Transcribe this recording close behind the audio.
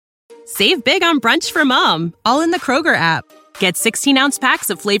Save big on brunch for mom, all in the Kroger app. Get 16-ounce packs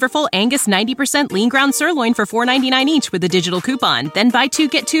of flavorful Angus 90% lean ground sirloin for $4.99 each with a digital coupon. Then buy 2,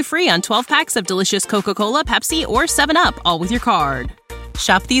 get 2 free on 12 packs of delicious Coca-Cola, Pepsi, or 7-Up, all with your card.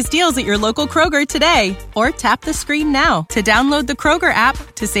 Shop these deals at your local Kroger today, or tap the screen now to download the Kroger app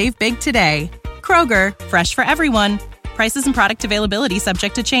to save big today. Kroger, fresh for everyone. Prices and product availability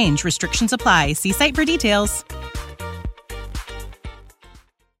subject to change. Restrictions apply. See site for details.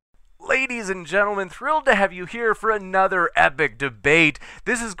 Ladies and gentlemen, thrilled to have you here for another epic debate.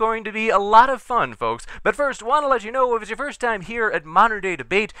 This is going to be a lot of fun, folks. But first, want to let you know, if it's your first time here at Modern Day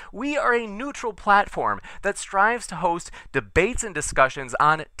Debate, we are a neutral platform that strives to host debates and discussions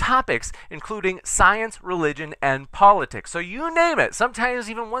on topics including science, religion, and politics. So you name it. Sometimes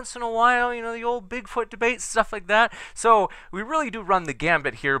even once in a while, the old Bigfoot debates, stuff like that. So we really do run the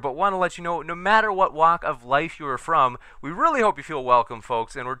gambit here, but want to let you know, no matter what walk of life you are from, we really hope you feel welcome,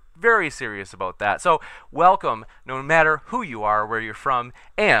 folks, and we're very serious about that. So welcome, no matter who you are, where you're from,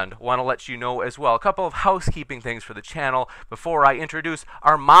 and want to let you know as well a couple of housekeeping things for the channel before I introduce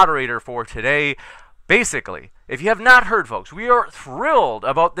our moderator for today. Basically, if you have not heard, folks, we are thrilled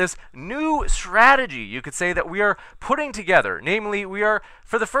about this new strategy, you could say, that we are putting together. Namely, we are,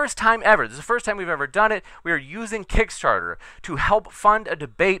 for the first time ever, this is the first time we've ever done it, we are using Kickstarter to help fund a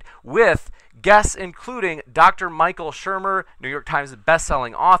debate with guests including Dr. Michael Shermer, New York Times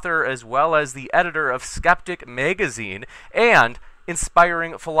best-selling author, as well as the editor of Skeptic Magazine, and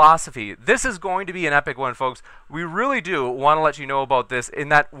Inspiring Philosophy. This is going to be an epic one, folks. We really do want to let you know about this, in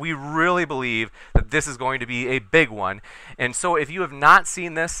that we really believe that this is going to be a big one. And so if you have not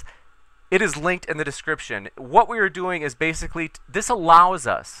seen this, it is linked in the description. What we are doing is basically, this allows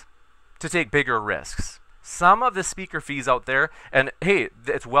us to take bigger risks. Some of the speaker fees out there, and hey,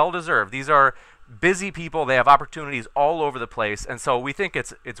 it's well deserved. These are busy people. They have opportunities all over the place, and so we think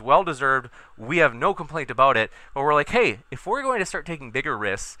it's well deserved. We have no complaint about it, but we're like, hey, if we're going to start taking bigger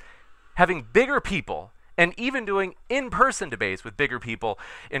risks, having bigger people, and even doing in-person debates with bigger people,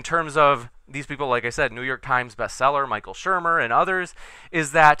 in terms of these people, like I said, New York Times bestseller, Michael Shermer, and others,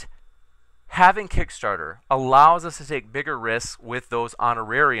 is that having Kickstarter allows us to take bigger risks with those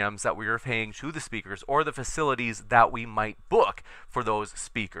honorariums that we are paying to the speakers, or the facilities that we might book for those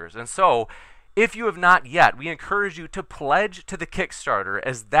speakers. And so, if you have not yet, we encourage you to pledge to the Kickstarter,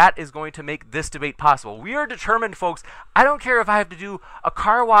 as that is going to make this debate possible. We are determined, folks. I don't care if I have to do a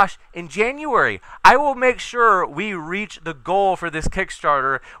car wash in January. I will make sure we reach the goal for this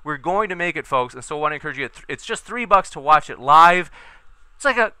Kickstarter. We're going to make it, folks. And so I want to encourage you. It's just $3 to watch it live. It's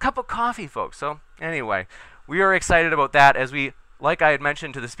like a cup of coffee, folks. So anyway, we are excited about that, as we, like I had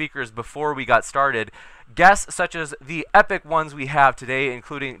mentioned to the speakers before we got started, guests such as the epic ones we have today,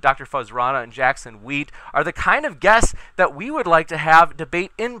 including Dr. Fuz Rana and Jackson Wheat, are the kind of guests that we would like to have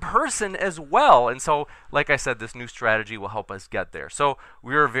debate in person as well. And so, like I said, this new strategy will help us get there. So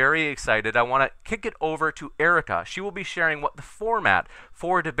we are very excited. I want to kick it over to Erica. She will be sharing what the format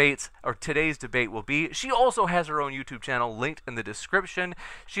for debates, or today's debate, will be. She also has her own YouTube channel linked in the description.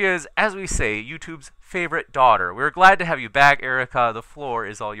 She is, as we say, YouTube's favorite daughter. We're glad to have you back, Erica. The floor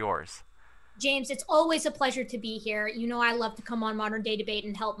is all yours. James, it's always a pleasure to be here. You know I love to come on Modern Day Debate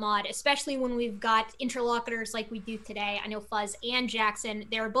and help mod, especially when we've got interlocutors like we do today. I know Fuzz and Jackson,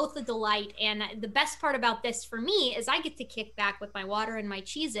 they're both a delight. And the best part about this for me is I get to kick back with my water and my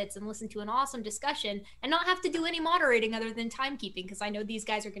Cheez-Its and listen to an awesome discussion and not have to do any moderating other than timekeeping, because I know these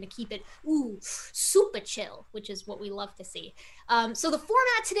guys are going to keep it, super chill, which is what we love to see. So the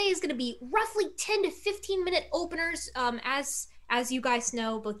format today is going to be roughly 10 to 15 minute openers. As you guys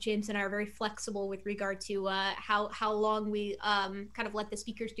know, both James and I are very flexible with regard to how long we kind of let the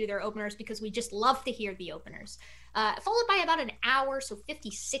speakers do their openers, because we just love to hear the openers. Followed by about an hour, so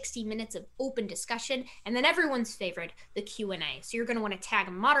 50, 60 minutes of open discussion, and then everyone's favorite, the Q&A. So you're going to want to tag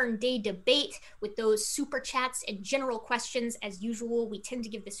Modern Day Debate with those super chats and general questions. As usual, we tend to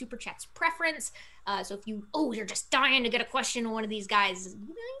give the super chats preference. So if you're just dying to get a question on one of these guys,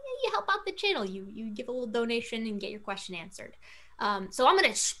 you help out the channel. You give a little donation and get your question answered. So I'm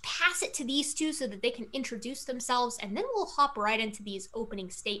going to pass it to these two so that they can introduce themselves, and then we'll hop right into these opening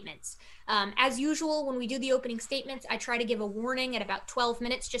statements. As usual, when we do the opening statements, I try to give a warning at about 12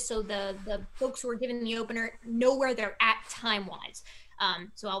 minutes, just so the folks who are giving the opener know where they're at time-wise.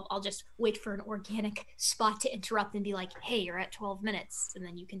 So I'll just wait for an organic spot to interrupt and be like, hey, you're at 12 minutes, and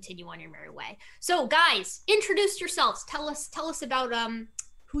then you continue on your merry way. So guys, introduce yourselves. Tell us about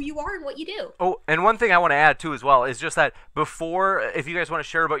who you are and what you do. Oh, and one thing I want to add too as well is just that before, if you guys want to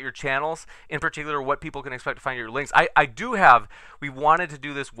share about your channels, in particular what people can expect to find your links, I do have, we wanted to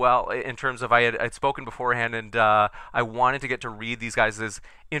do this well in terms of I'd spoken beforehand, and I wanted to get to read these guys'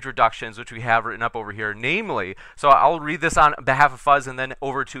 introductions, which we have written up over here, namely, so I'll read this on behalf of Fuzz and then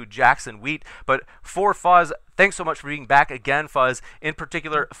over to Jackson Wheat, but for Fuzz, thanks so much for being back again, Fuzz. In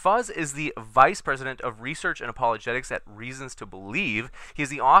particular, Fuzz is the Vice President of Research and Apologetics at Reasons to Believe. He is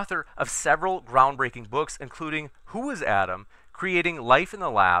the author of several groundbreaking books, including Who is Adam?, Creating Life in the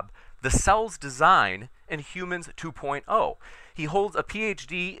Lab, The Cell's Design, and Humans 2.0. He holds a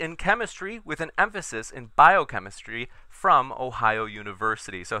PhD in chemistry with an emphasis in biochemistry from Ohio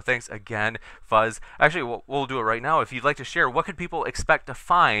University. So thanks again, Fuzz. Actually, we'll do it right now. If you'd like to share, what could people expect to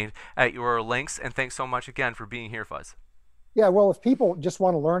find at your links? And thanks so much again for being here, Fuzz. Yeah, well, if people just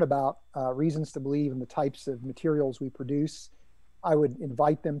want to learn about Reasons to Believe and the types of materials we produce, I would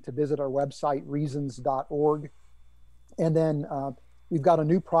invite them to visit our website, reasons.org. And then we've got a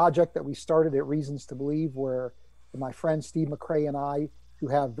new project that we started at Reasons to Believe where my friend Steve McRae and I, who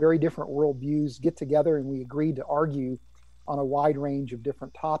have very different worldviews, get together and we agreed to argue on a wide range of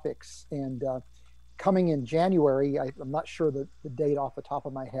different topics. And coming in January, I'm not sure the date off the top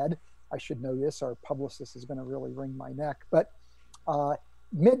of my head. I should know this. Our publicist is going to really wring my neck. But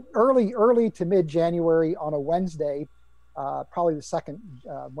early to mid-January on a Wednesday, probably the second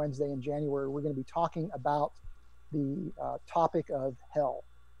Wednesday in January, we're going to be talking about the topic of hell.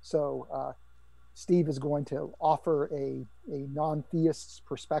 So Steve is going to offer a non-theist's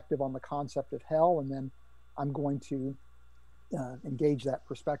perspective on the concept of hell, and then I'm going to engage that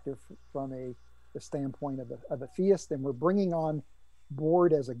perspective from the standpoint of a theist. And we're bringing on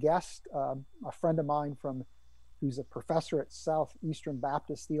board as a guest a friend of mine who's a professor at Southeastern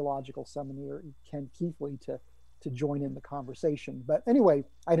Baptist Theological Seminary, Ken Keithley, to join in the conversation. But anyway,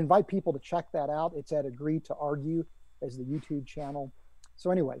 I'd invite people to check that out. It's at Agree to Argue as the YouTube channel.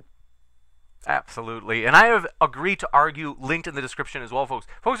 So anyway. Absolutely. And I have Agree to Argue linked in the description as well, folks.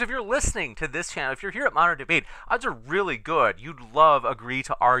 Folks, if you're listening to this channel, if you're here at Modern Debate, odds are really good. You'd love Agree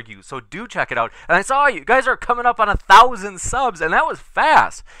to Argue. So do check it out. And I saw you guys are coming up on 1,000 subs, and that was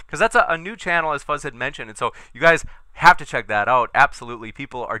fast because that's a new channel, as Fuzz had mentioned. And so you guys have to check that out. Absolutely.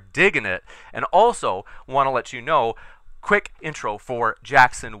 People are digging it. And also want to let you know, quick intro for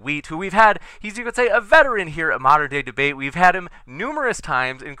Jackson Wheat, who we've had, he's, you could say, a veteran here at Modern Day Debate. We've had him numerous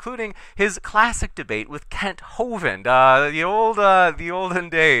times, including his classic debate with Kent Hovind, the olden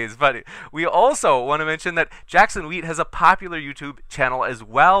days. But we also want to mention that Jackson Wheat has a popular YouTube channel as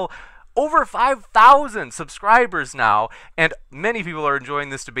well. Over 5,000 subscribers now, and many people are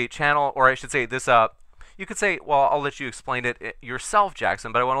enjoying this debate channel, or I should say this, you could say, well, I'll let you explain it yourself,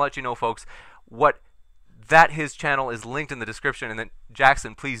 Jackson, but I want to let you know, folks, that his channel is linked in the description, and then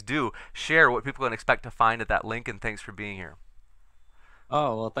Jackson, please do share what people can expect to find at that link, and thanks for being here.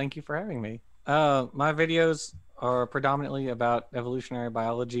 Oh, well, thank you for having me. My videos are predominantly about evolutionary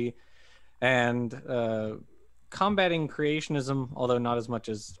biology and combating creationism, although not as much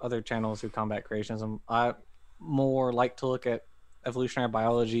as other channels who combat creationism. I more like to look at evolutionary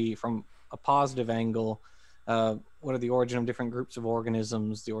biology from a positive angle. What are the origin of different groups of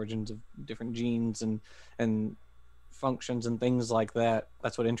organisms, the origins of different genes and functions and things like that.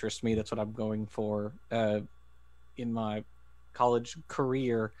 That's what interests me. That's what I'm going for in my college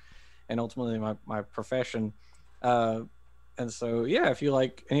career and ultimately my profession. And so, yeah, if you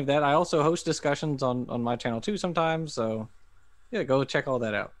like any of that, I also host discussions on my channel too sometimes. So, yeah, go check all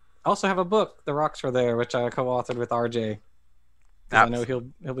that out. I also have a book, The Rocks Are There, which I co-authored with RJ. I know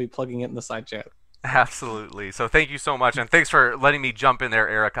he'll be plugging it in the side chat. Absolutely. So thank you so much, and thanks for letting me jump in there,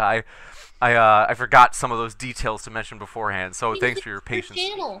 Erica. I forgot some of those details to mention beforehand. So thanks for your patience.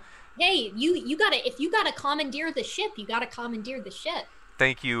 Channel. Hey, you gotta, if you gotta commandeer the ship, you gotta commandeer the ship.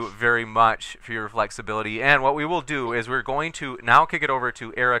 Thank you very much for your flexibility. And what we will do is we're going to now kick it over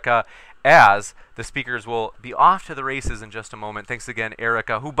to Erica, as the speakers will be off to the races in just a moment. Thanks again,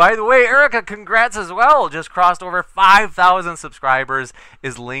 Erica, who, by the way, Erica, congrats as well. Just crossed over 5,000 subscribers,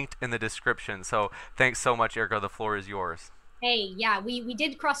 is linked in the description. So thanks so much, Erica. The floor is yours. Hey, yeah, we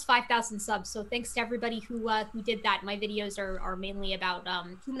did cross 5,000 subs, so thanks to everybody who did that. My videos are mainly about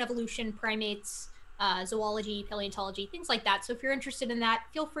human evolution, primates, zoology, paleontology, things like that. So if you're interested in that,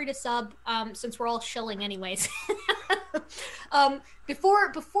 feel free to sub, since we're all shilling anyways.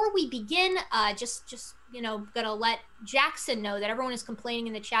 Before we begin, just gonna let Jackson know that everyone is complaining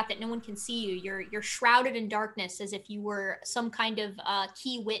in the chat that no one can see you. You're shrouded in darkness as if you were some kind of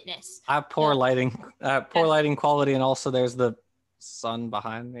key witness. Poor lighting quality, and also there's the sun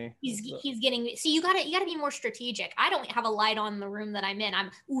behind me. He's getting. See, you gotta be more strategic. I don't have a light on in the room that I'm in.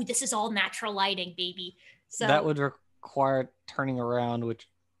 This is all natural lighting, baby. So that would require turning around, which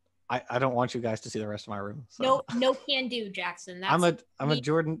I don't want you guys to see the rest of my room. So. No can do, Jackson. I'm a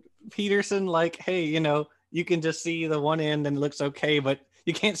Jordan Peterson. Like, hey, you can just see the one end and it looks okay, but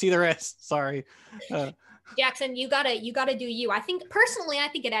you can't see the rest. Sorry. Jackson, you gotta do you. I think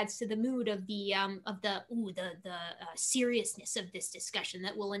it adds to the mood of the seriousness of this discussion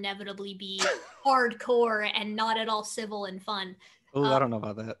that will inevitably be hardcore and not at all civil and fun. Oh, I don't know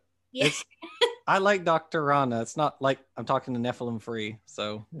about that. Yeah. I like Dr. Rana. It's not like I'm talking to Nephilim Free.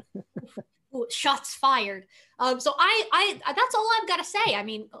 So Ooh, shots fired. So I that's all I've got to say. I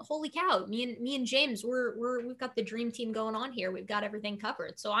mean, holy cow, me and James, we've got the dream team going on here. We've got everything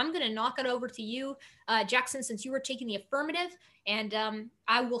covered. So I'm gonna knock it over to you, Jackson, since you were taking the affirmative, and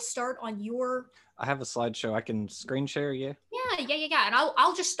I will start on your. I have a slideshow. I can screen share. Yeah. Yeah. And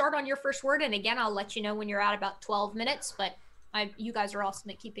I'll just start on your first word, and again, I'll let you know when you're at about 12 minutes. But you guys are awesome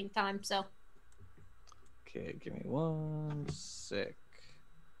at keeping time. So. Okay, give me 1 sec.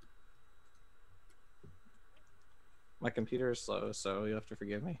 My computer is slow, so you have to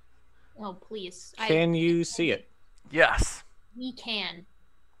forgive me. Oh, please. Can you see it? Yes. We can.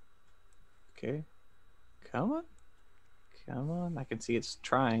 Okay. Come on. I can see it's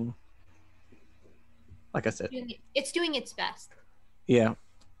trying. Like I said. It's doing its best. Yeah.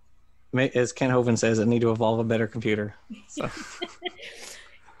 As Ken Hovind says, I need to evolve a better computer. So.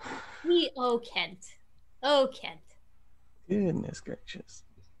 Kent. Goodness gracious.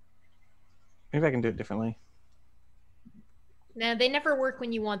 Maybe I can do it differently. No, they never work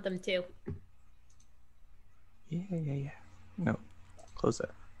when you want them to. Yeah. No, close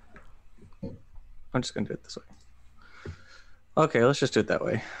that. I'm just going to do it this way. Okay, let's just do it that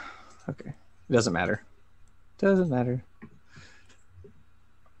way. Okay, it doesn't matter. All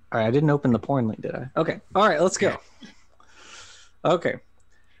right, I didn't open the porn link, did I? Okay, all right, let's go. Okay.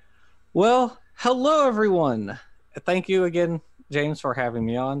 Well, hello, everyone. Thank you again, James, for having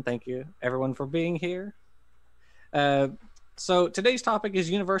me on. Thank you, everyone, for being here. So today's topic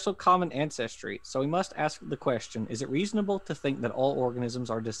is universal common ancestry. So we must ask the question, is it reasonable to think that all organisms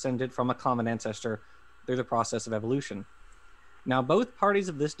are descended from a common ancestor through the process of evolution? Now, both parties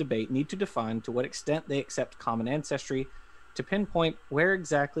of this debate need to define to what extent they accept common ancestry to pinpoint where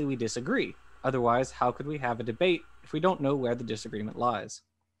exactly we disagree. Otherwise, how could we have a debate if we don't know where the disagreement lies?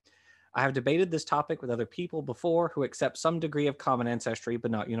 I have debated this topic with other people before who accept some degree of common ancestry but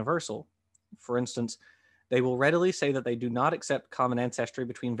not universal. For instance, they will readily say that they do not accept common ancestry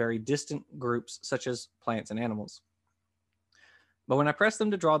between very distant groups such as plants and animals. But when I press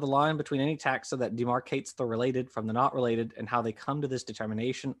them to draw the line between any taxa that demarcates the related from the not related and how they come to this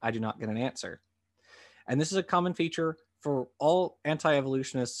determination, I do not get an answer. And this is a common feature for all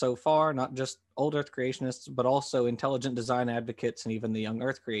anti-evolutionists so far, not just old Earth creationists, but also intelligent design advocates and even the young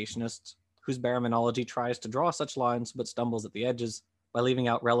Earth creationists, whose baraminology tries to draw such lines but stumbles at the edges by leaving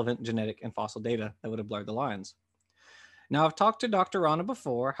out relevant genetic and fossil data that would have blurred the lines. Now, I've talked to Dr. Rana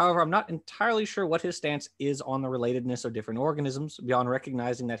before. However, I'm not entirely sure what his stance is on the relatedness of different organisms beyond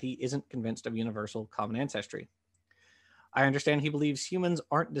recognizing that he isn't convinced of universal common ancestry. I understand he believes humans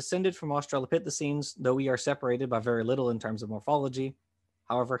aren't descended from Australopithecines, though we are separated by very little in terms of morphology.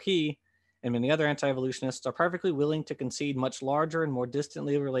 However, he and many other anti-evolutionists are perfectly willing to concede much larger and more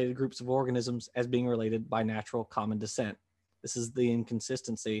distantly related groups of organisms as being related by natural common descent. This is the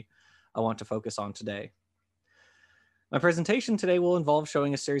inconsistency I want to focus on today. My presentation today will involve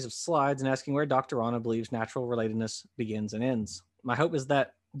showing a series of slides and asking where Dr. Rana believes natural relatedness begins and ends. My hope is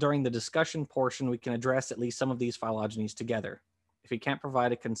that during the discussion portion, we can address at least some of these phylogenies together. If he can't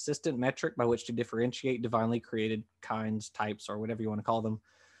provide a consistent metric by which to differentiate divinely created kinds, types, or whatever you want to call them,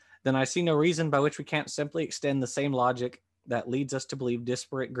 then I see no reason by which we can't simply extend the same logic that leads us to believe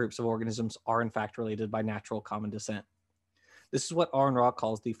disparate groups of organisms are in fact related by natural common descent. This is what Aron Ra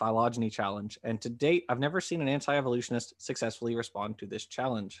calls the phylogeny challenge, and to date, I've never seen an anti-evolutionist successfully respond to this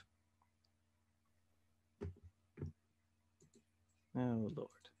challenge. Oh, Lord.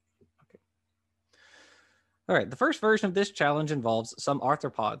 Okay. All right, the first version of this challenge involves some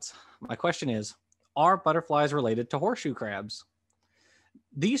arthropods. My question is, are butterflies related to horseshoe crabs?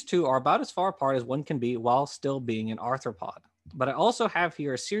 These two are about as far apart as one can be while still being an arthropod. But I also have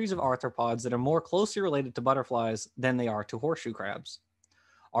here a series of arthropods that are more closely related to butterflies than they are to horseshoe crabs.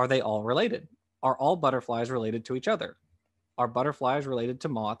 Are they all related? Are all butterflies related to each other? Are butterflies related to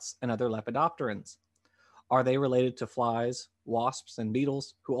moths and other lepidopterans? Are they related to flies, wasps, and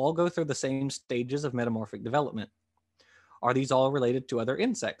beetles who all go through the same stages of metamorphic development? Are these all related to other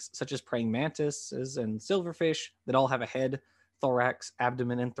insects, such as praying mantises and silverfish that all have a head, thorax,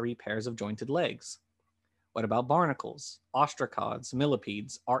 abdomen, and 3 pairs of jointed legs? What about barnacles, ostracods,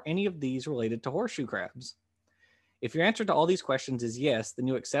 millipedes? Are any of these related to horseshoe crabs? If your answer to all these questions is yes, then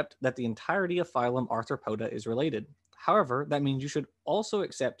you accept that the entirety of phylum Arthropoda is related. However, that means you should also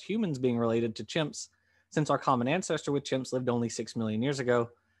accept humans being related to chimps, since our common ancestor with chimps lived only 6 million years ago.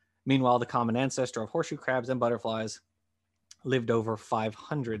 Meanwhile, the common ancestor of horseshoe crabs and butterflies lived over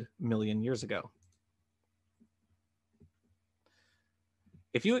 500 million years ago.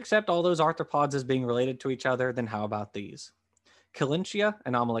 If you accept all those arthropods as being related to each other, then how about these? Killentia,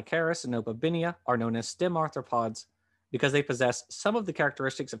 Anomalocaris, and Opabinia are known as stem arthropods because they possess some of the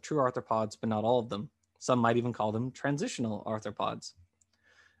characteristics of true arthropods, but not all of them. Some might even call them transitional arthropods.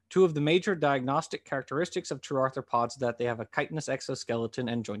 Two of the major diagnostic characteristics of true arthropods are that they have a chitinous exoskeleton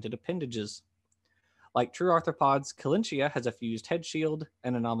and jointed appendages. Like true arthropods, Killentia has a fused head shield,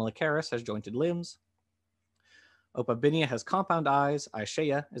 and Anomalocaris has jointed limbs. Opabinia has compound eyes.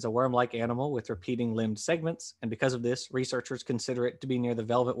 Aishea is a worm-like animal with repeating limbed segments, and because of this, researchers consider it to be near the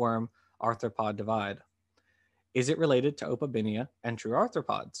velvet worm arthropod divide. Is it related to Opabinia and true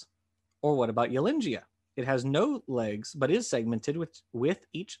arthropods? Or what about Eulingia? It has no legs, but is segmented with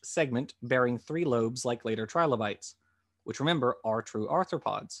each segment bearing 3 lobes like later trilobites, which remember are true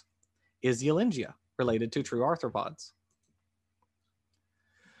arthropods. Is Eulingia related to true arthropods?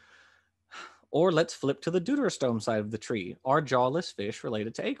 Or let's flip to the deuterostome side of the tree. Are jawless fish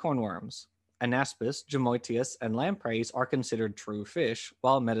related to acorn worms? Anaspis, Gemoitius, and lampreys are considered true fish,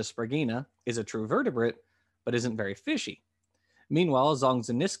 while Metaspergina is a true vertebrate, but isn't very fishy. Meanwhile,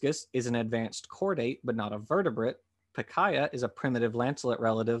 Zongzaniscus is an advanced chordate, but not a vertebrate. Pikaia is a primitive lancelet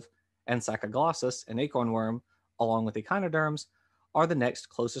relative, and Saccoglossus, an acorn worm, along with echinoderms, are the next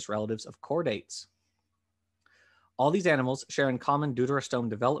closest relatives of chordates. All these animals share in common deuterostome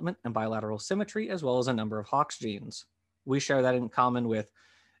development and bilateral symmetry, as well as a number of Hox genes. We share that in common with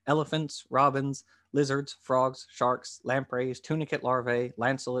elephants, robins, lizards, frogs, sharks, lampreys, tunicate larvae,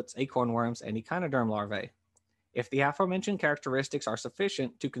 lancelets, acorn worms, and echinoderm larvae. If the aforementioned characteristics are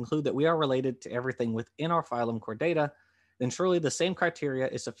sufficient to conclude that we are related to everything within our phylum Chordata, then surely the same criteria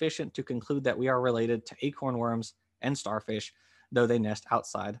is sufficient to conclude that we are related to acorn worms and starfish, though they nest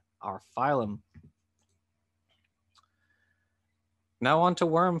outside our phylum. Now on to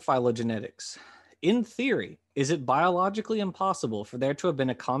worm phylogenetics. In theory, is it biologically impossible for there to have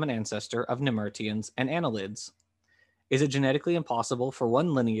been a common ancestor of Nemertians and annelids? Is it genetically impossible for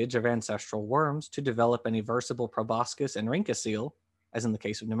one lineage of ancestral worms to develop an eversible proboscis and rhynchocoel, as in the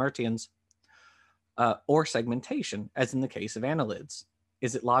case of Nemertians, or segmentation, as in the case of annelids?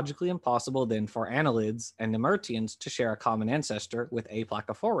 Is it logically impossible then for annelids and Nemertians to share a common ancestor with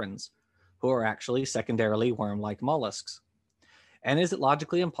aplacophorans, who are actually secondarily worm-like mollusks? And is it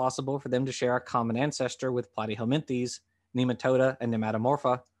logically impossible for them to share a common ancestor with Platyhelminthes, Nematoda and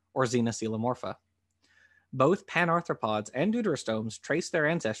Nematomorpha, or Xenocoelomorpha? Both panarthropods and deuterostomes trace their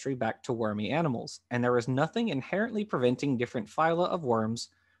ancestry back to wormy animals, and there is nothing inherently preventing different phyla of worms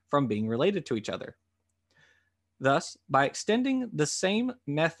from being related to each other. Thus, by extending the same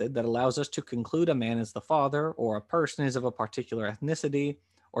method that allows us to conclude a man is the father, or a person is of a particular ethnicity,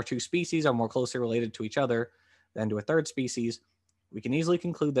 or 2 species are more closely related to each other than to a 3rd species, we can easily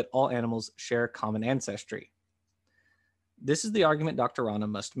conclude that all animals share common ancestry. This is the argument Dr. Rana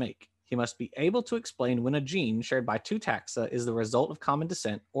must make. He must be able to explain when a gene shared by 2 taxa is the result of common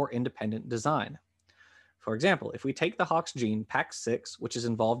descent or independent design. For example, if we take the Hox gene PAX6, which is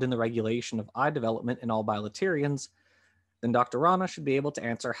involved in the regulation of eye development in all bilaterians, then Dr. Rana should be able to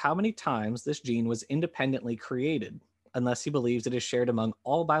answer how many times this gene was independently created, unless he believes it is shared among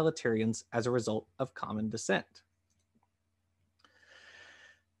all bilaterians as a result of common descent.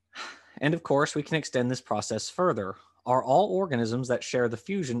 And of course, we can extend this process further. Are all organisms that share the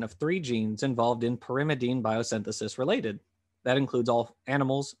fusion of 3 genes involved in pyrimidine biosynthesis related? That includes all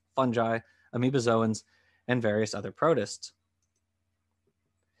animals, fungi, amoebozoans, and various other protists.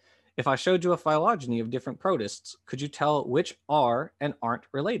 If I showed you a phylogeny of different protists, could you tell which are and aren't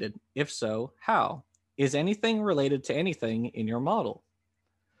related? If so, how? Is anything related to anything in your model?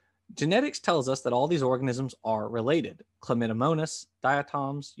 Genetics tells us that all these organisms are related. Chlamydomonas,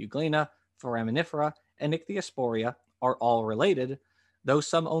 diatoms, Euglena, foraminifera, and Ichthyosporia are all related, though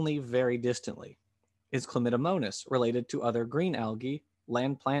some only very distantly. Is Chlamydomonas related to other green algae,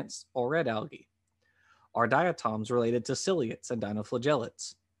 land plants, or red algae? Are diatoms related to ciliates and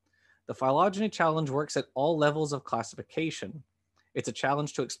dinoflagellates? The phylogeny challenge works at all levels of classification. It's a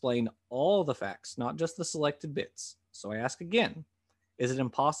challenge to explain all the facts, not just the selected bits. So I ask again, is it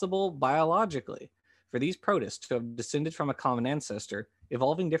impossible biologically for these protists to have descended from a common ancestor,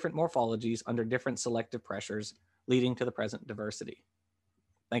 evolving different morphologies under different selective pressures leading to the present diversity.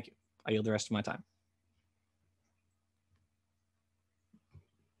 Thank you. I yield the rest of my time.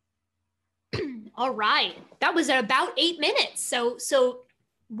 All right, that was at about 8 minutes. So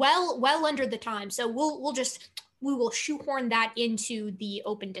well under the time. So we will shoehorn that into the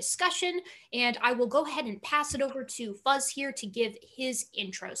open discussion, and I will go ahead and pass it over to Fuzz here to give his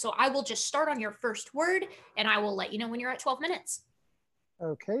intro. So I will just start on your first word, and I will let you know when you're at 12 minutes.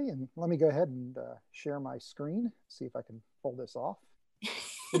 Okay, and let me go ahead and share my screen, see if I can pull this off.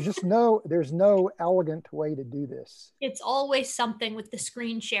 There's no elegant way to do this. It's always something with the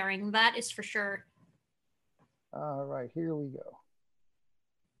screen sharing, that is for sure. All right, here we go.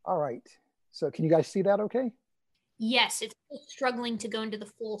 All right, so can you guys see that okay? Yes, it's struggling to go into the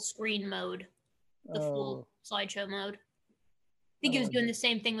full screen mode, the full slideshow mode. I think it was doing the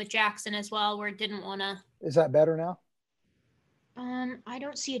same thing with Jackson as well, where it didn't want to. Is that better now? I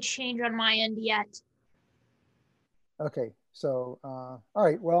don't see a change on my end yet. Okay, so, all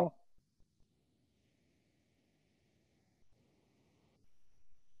right, well.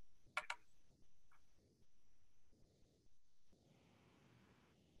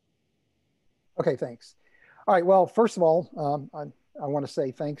 Okay, thanks. All right, well, first of all, I want to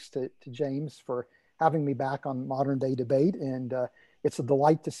say thanks to James for having me back on Modern Day Debate, and it's a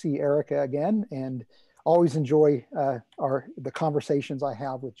delight to see Erica again, and always enjoy the conversations I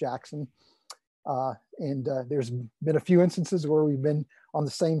have with Jackson. And there's been a few instances where we've been on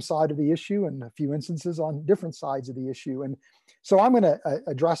the same side of the issue and a few instances on different sides of the issue. And so I'm going to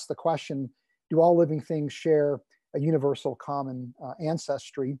address the question, do all living things share a universal common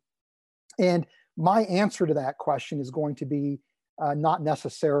ancestry? And my answer to that question is going to be not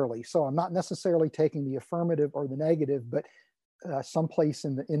necessarily. So I'm not necessarily taking the affirmative or the negative, but someplace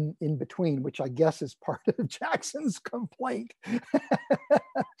in between, which I guess is part of Jackson's complaint.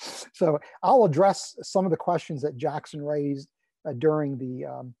 So I'll address some of the questions that Jackson raised during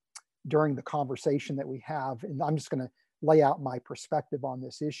the conversation that we have, and I'm just going to lay out my perspective on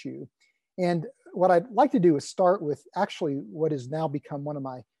this issue. And what I'd like to do is start with actually what has now become one of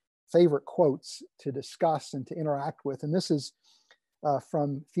my favorite quotes to discuss and to interact with, and this is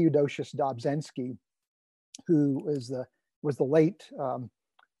from Theodosius Dobzhansky, who was the late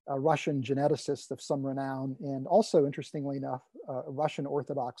Russian geneticist of some renown, and also, interestingly enough, a Russian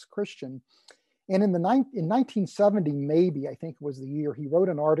Orthodox Christian. And in 1970, maybe, I think was the year, he wrote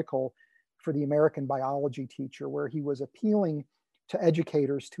an article for the American Biology Teacher where he was appealing to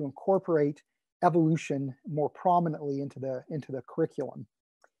educators to incorporate evolution more prominently into the curriculum.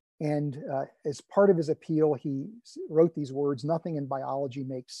 And as part of his appeal, he wrote these words, "Nothing in biology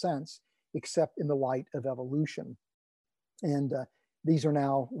makes sense except in the light of evolution." And these are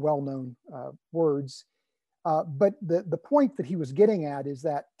now well-known words. But the point that he was getting at is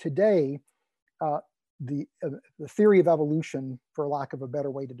that today, the theory of evolution, for lack of a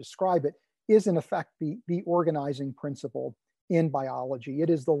better way to describe it, is in effect the organizing principle in biology. It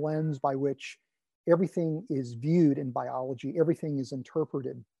is the lens by which everything is viewed in biology, everything is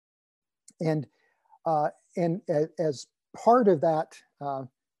interpreted. And as part of that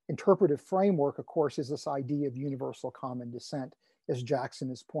interpretive framework, of course, is this idea of universal common descent, as Jackson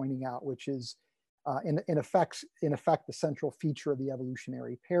is pointing out, which is in effect the central feature of the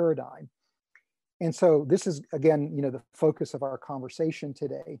evolutionary paradigm. And so this is, again, the focus of our conversation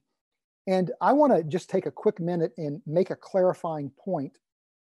today. And I want to just take a quick minute and make a clarifying point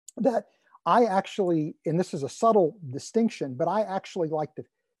that I actually, and this is a subtle distinction, but I actually like to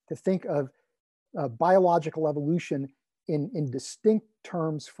think of biological evolution in distinct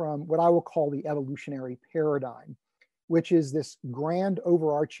terms from what I will call the evolutionary paradigm, which is this grand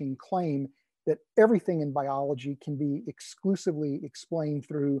overarching claim that everything in biology can be exclusively explained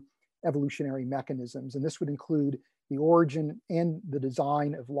through evolutionary mechanisms. And this would include the origin and the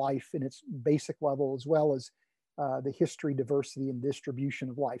design of life in its basic level, as well as the history, diversity, and distribution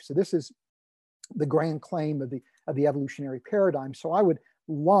of life. So this is the grand claim of the evolutionary paradigm. So I would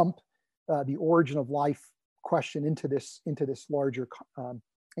lump the origin of life question into the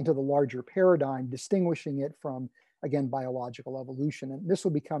larger paradigm, distinguishing it from, again, biological evolution. And this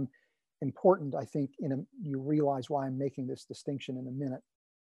will become important, I think, you realize why I'm making this distinction in a minute.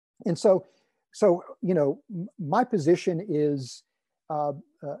 And so my position is a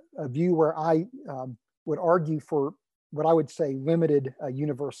view where I would argue for what I would say limited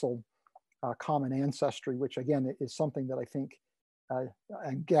universal common ancestry, which again is something that I think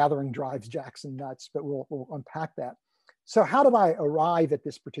and gathering drives Jackson nuts, but we'll unpack that. So how did I arrive at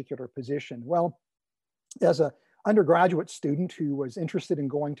this particular position? Well, as an undergraduate student who was interested in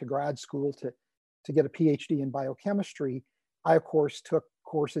going to grad school to get a PhD in biochemistry, I, of course, took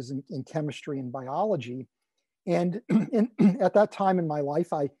courses in chemistry and biology. And at that time in my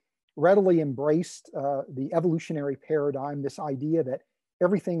life, I readily embraced the evolutionary paradigm, this idea that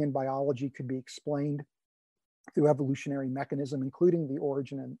everything in biology could be explained through evolutionary mechanism, including the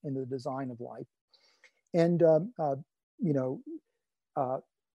origin and the design of life. And,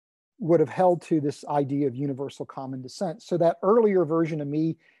 would have held to this idea of universal common descent. So that earlier version of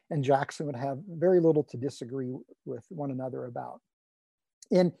me and Jackson would have very little to disagree with one another about.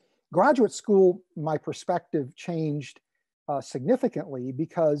 In graduate school, my perspective changed significantly,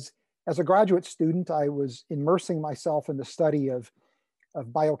 because as a graduate student, I was immersing myself in the study of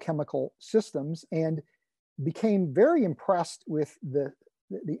biochemical systems and became very impressed with the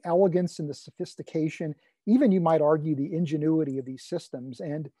elegance and the sophistication, even you might argue the ingenuity of these systems,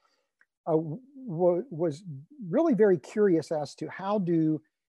 and was really very curious as to how do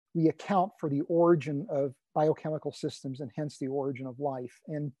we account for the origin of biochemical systems and hence the origin of life.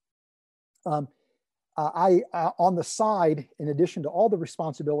 And I on the side, in addition to all the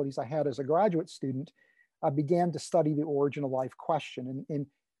responsibilities I had as a graduate student, I began to study the origin of life question, and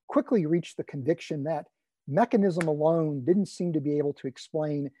quickly reached the conviction that mechanism alone didn't seem to be able to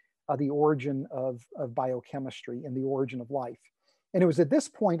explain the origin of biochemistry and the origin of life. And it was at this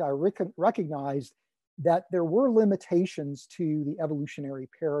point I recognized that there were limitations to the evolutionary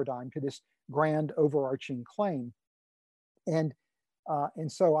paradigm, to this grand overarching claim. And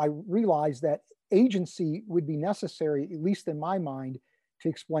so I realized that agency would be necessary, at least in my mind, to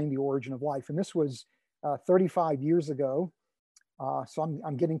explain the origin of life. And this was 35 years ago. So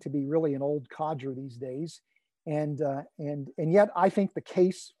I'm getting to be really an old codger these days. And yet I think the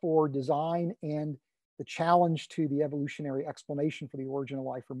case for design and the challenge to the evolutionary explanation for the origin of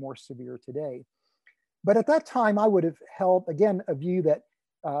life are more severe today. But at that time, I would have held, again, a view that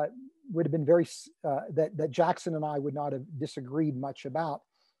would have been very, that Jackson and I would not have disagreed much about,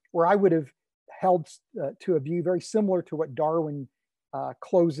 where I would have held to a view very similar to what Darwin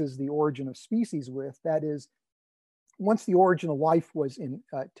closes the origin of species with. That is, once the origin of life was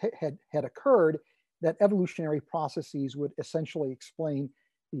had occurred, that evolutionary processes would essentially explain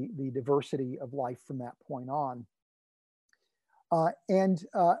the diversity of life from that point on.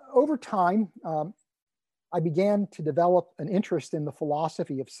 Over time, I began to develop an interest in the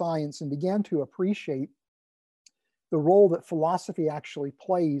philosophy of science and began to appreciate the role that philosophy actually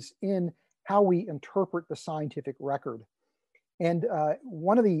plays in how we interpret the scientific record. And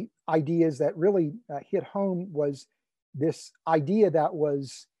one of the ideas that really hit home was this idea that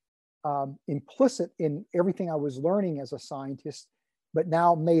was implicit in everything I was learning as a scientist, but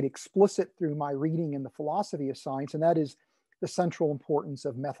now made explicit through my reading in the philosophy of science, and that is the central importance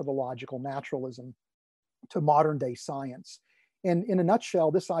of methodological naturalism to modern day science. And in a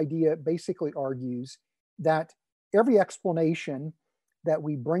nutshell, this idea basically argues that every explanation that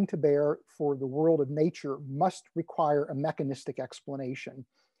we bring to bear for the world of nature must require a mechanistic explanation,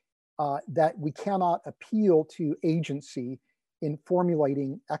 that we cannot appeal to agency in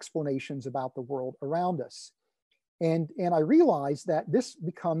formulating explanations about the world around us. And I realized that this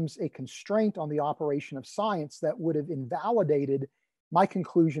becomes a constraint on the operation of science that would have invalidated my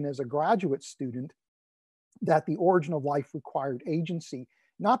conclusion as a graduate student that the origin of life required agency,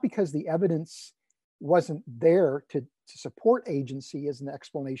 not because the evidence wasn't there to support agency as an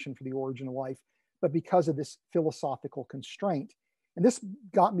explanation for the origin of life, but because of this philosophical constraint. And this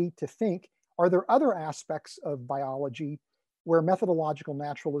got me to think, are there other aspects of biology where methodological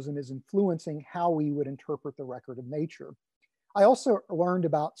naturalism is influencing how we would interpret the record of nature? I also learned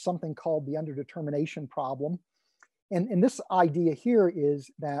about something called the underdetermination problem. And this idea here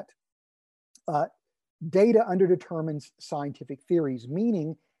is that data underdetermines scientific theories,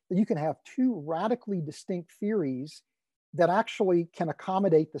 meaning that you can have two radically distinct theories that actually can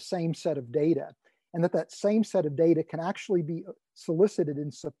accommodate the same set of data, and that same set of data can actually be solicited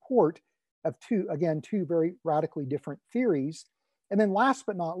in support of two very radically different theories. And then last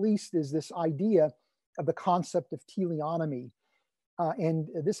but not least is this idea of the concept of teleonomy. And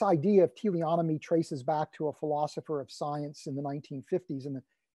this idea of teleonomy traces back to a philosopher of science in the 1950s, and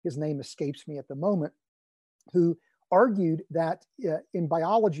his name escapes me at the moment, who argued that in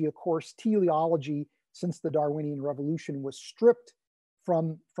biology, of course, teleology, since the Darwinian Revolution, was stripped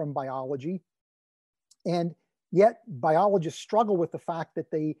from biology. And yet biologists struggle with the fact that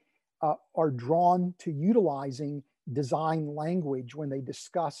they are drawn to utilizing design language when they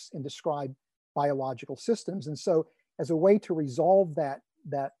discuss and describe biological systems. And so as a way to resolve that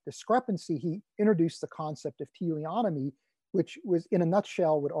discrepancy, he introduced the concept of teleonomy, which was, in a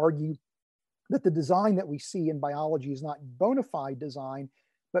nutshell, would argue that the design that we see in biology is not bona fide design,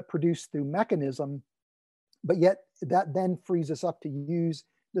 but produced through mechanism. But yet that then frees us up to use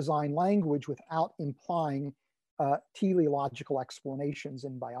design language without implying teleological explanations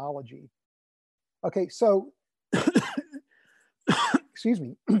in biology. Okay, so, excuse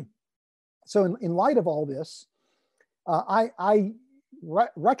me. So in light of all this, I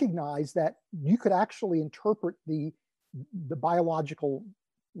recognize that you could actually interpret the biological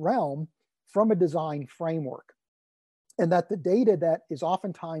realm from a design framework, and that the data that is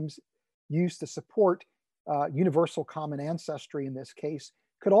oftentimes used to support universal common ancestry in this case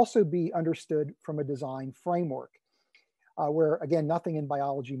could also be understood from a design framework, where again, nothing in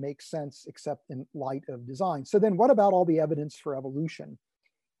biology makes sense except in light of design. So then what about all the evidence for evolution?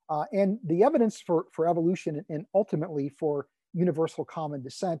 And the evidence for evolution and ultimately for universal common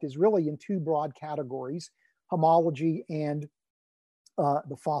descent is really in two broad categories: homology and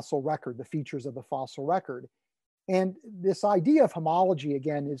the fossil record, the features of the fossil record. And this idea of homology,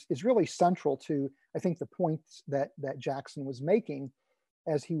 again, is really central to, I think, the points that Jackson was making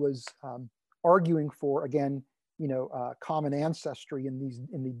as he was arguing for, again, common ancestry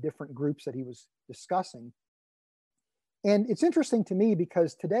in the different groups that he was discussing. And it's interesting to me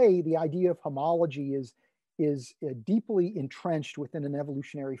because today the idea of homology is deeply entrenched within an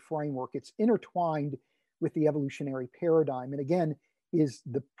evolutionary framework. It's intertwined with the evolutionary paradigm, and again, is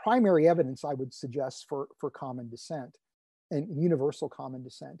the primary evidence, I would suggest, for common descent and universal common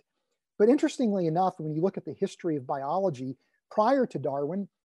descent. But interestingly enough, when you look at the history of biology, prior to Darwin,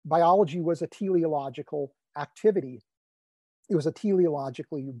 biology was a teleological activity. It was a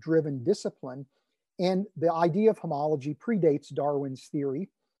teleologically driven discipline. And the idea of homology predates Darwin's theory.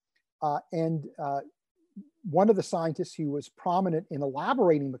 And one of the scientists who was prominent in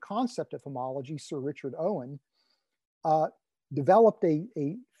elaborating the concept of homology, Sir Richard Owen, developed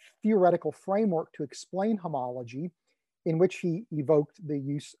a theoretical framework to explain homology, in which he evoked the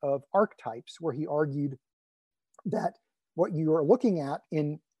use of archetypes, where he argued that what you are looking at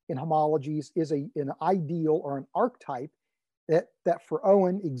in homologies is an ideal or an archetype that for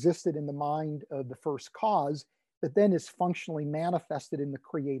Owen existed in the mind of the first cause, that then is functionally manifested in the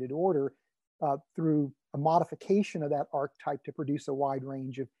created order through a modification of that archetype to produce a wide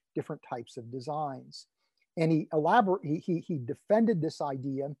range of different types of designs. And he defended this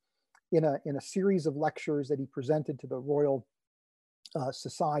idea in a series of lectures that he presented to the Royal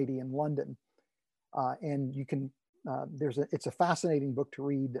Society in London. And you can it's a fascinating book to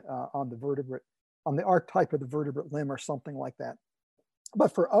read on the archetype of the vertebrate limb or something like that.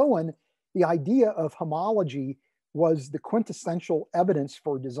 But for Owen, the idea of homology was the quintessential evidence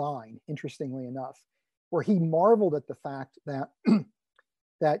for design, interestingly enough, where he marveled at the fact that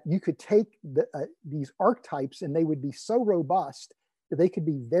that you could take these archetypes and they would be so robust that they could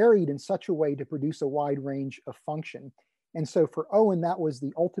be varied in such a way to produce a wide range of function. And so for Owen, that was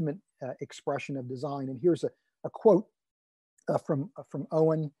the ultimate expression of design. And here's a quote from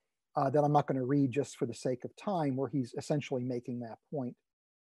Owen that I'm not going to read just for the sake of time, where he's essentially making that point.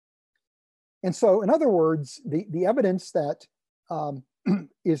 And so, in other words, the evidence that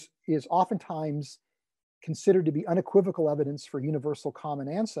is oftentimes considered to be unequivocal evidence for universal common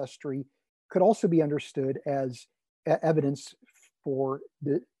ancestry could also be understood as evidence for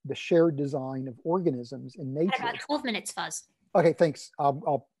the shared design of organisms in nature. About 12 minutes, Fuzz. Okay, thanks.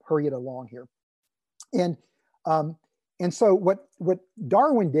 I'll hurry it along here. And so what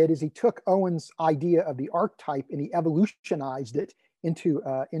Darwin did is he took Owen's idea of the archetype and he evolutionized it into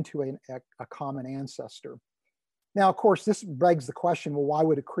a common ancestor. Now, of course, this begs the question, well, why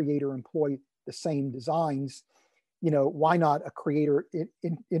would a creator employ the same designs? Why not a creator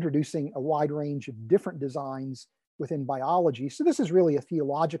introducing a wide range of different designs within biology? So this is really a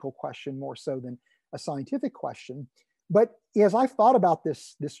theological question more so than a scientific question. But as I've thought about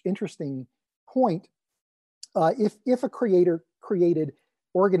this interesting point, if a creator created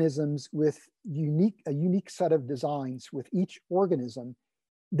organisms with a unique set of designs with each organism,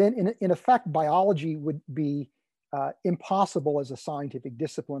 then in effect, biology would be impossible as a scientific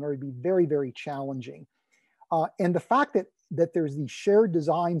discipline, or it'd be very, very challenging. And the fact that there's these shared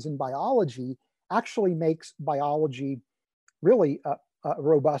designs in biology actually makes biology really a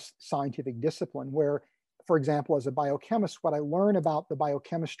robust scientific discipline, where, for example, as a biochemist, what I learn about the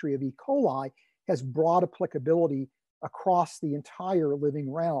biochemistry of E. coli has broad applicability across the entire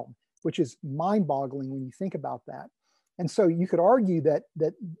living realm, which is mind-boggling when you think about that. And so you could argue that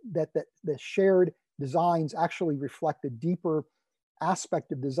the shared designs actually reflect a deeper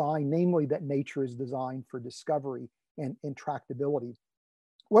aspect of design, namely that nature is designed for discovery and tractability.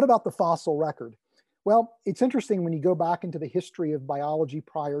 What about the fossil record? Well, it's interesting when you go back into the history of biology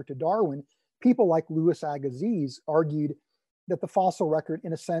prior to Darwin, people like Louis Agassiz argued that the fossil record,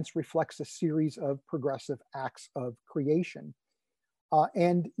 in a sense, reflects a series of progressive acts of creation.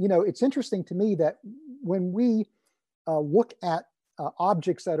 And, it's interesting to me that when we look at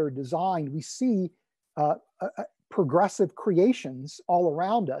objects that are designed, we see progressive creations all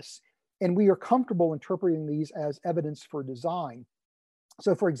around us, and we are comfortable interpreting these as evidence for design.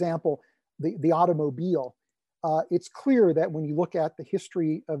 So, for example, the automobile, it's clear that when you look at the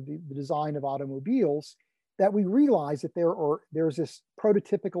history of the design of automobiles, that we realize that there's this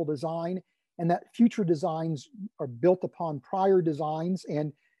prototypical design, and that future designs are built upon prior designs,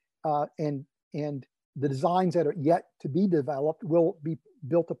 and the designs that are yet to be developed will be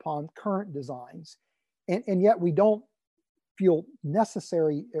built upon current designs. And yet we don't feel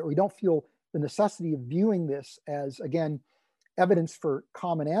necessary, or we don't feel the necessity of viewing this as, again, evidence for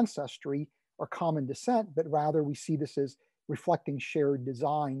common ancestry or common descent, but rather we see this as reflecting shared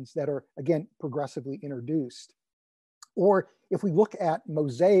designs that are, again, progressively introduced. Or if we look at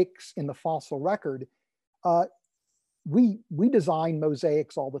mosaics in the fossil record, we design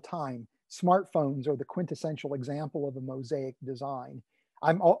mosaics all the time. Smartphones are the quintessential example of a mosaic design.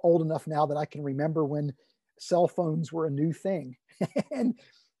 I'm old enough now that I can remember when cell phones were a new thing. and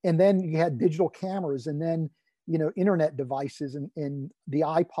then you had digital cameras, and then, internet devices, and the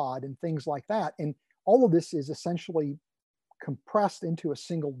iPod and things like that. And all of this is essentially compressed into a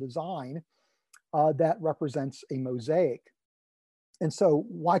single design that represents a mosaic. And so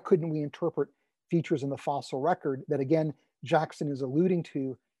why couldn't we interpret features in the fossil record that, again, Jackson is alluding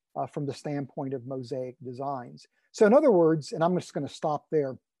to from the standpoint of mosaic designs? So in other words, and I'm just going to stop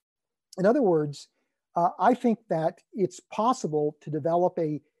there. In other words, I think that it's possible to develop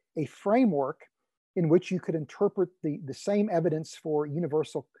a framework in which you could interpret the same evidence for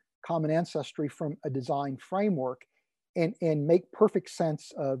universal common ancestry from a design framework and make perfect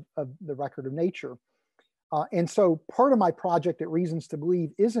sense of the record of nature. And so part of my project at Reasons to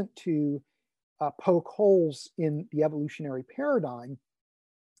Believe isn't to poke holes in the evolutionary paradigm,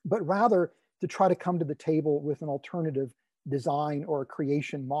 but rather to try to come to the table with an alternative design or a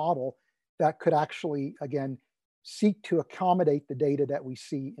creation model that could actually, again, seek to accommodate the data that we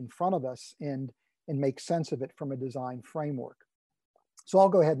see in front of us and make sense of it from a design framework. So I'll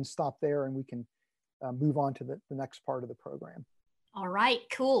go ahead and stop there, and we can move on to the next part of the program. All right,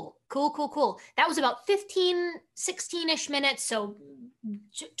 cool. That was about 15, 16-ish minutes, so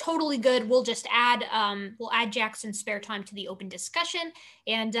totally good. We'll just add Jackson's spare time to the open discussion,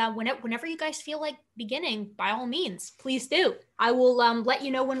 and whenever you guys feel like beginning, by all means, please do. I will let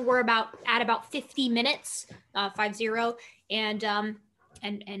you know when we're at about 50 minutes, 50,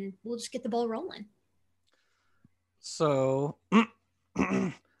 and we'll just get the ball rolling. So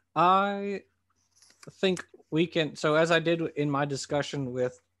I think we can, so as I did in my discussion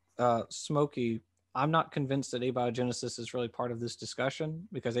with Smokey, I'm not convinced that abiogenesis is really part of this discussion,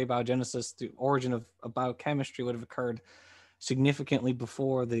 because abiogenesis, the origin of biochemistry, would have occurred significantly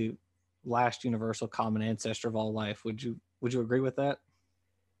before the last universal common ancestor of all life. Would you agree with that?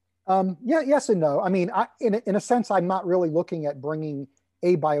 Yeah, yes and no. I mean, in a sense, I'm not really looking at bringing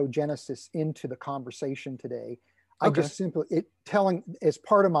abiogenesis into the conversation today. I just simply telling as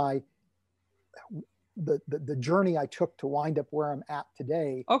part of my the journey I took to wind up where I'm at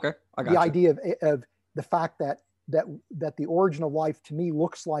today. Okay, I got the idea of the fact that the origin of life to me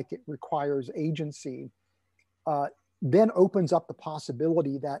looks like it requires agency, then opens up the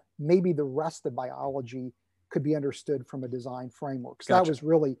possibility that maybe the rest of biology could be understood from a design framework. So that was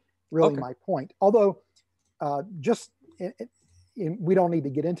really my point. Although, we don't need to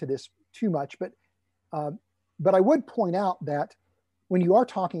get into this too much, but I would point out that when you are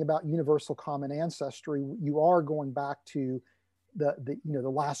talking about universal common ancestry, you are going back to the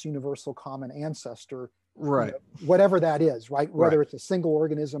last universal common ancestor, right? Whatever that is, right? Whether it's a single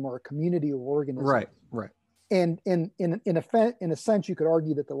organism or a community of organisms, right. And in a sense, you could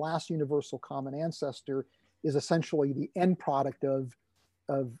argue that the last universal common ancestor is essentially the end product of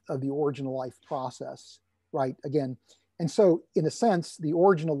the origin of life process, right? Again, and so in a sense, the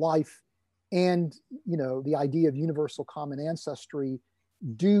origin of life and the idea of universal common ancestry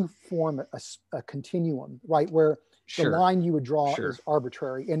do form a continuum, right? Where the line you would draw is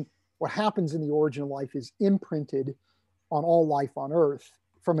arbitrary. And what happens in the origin of life is imprinted on all life on Earth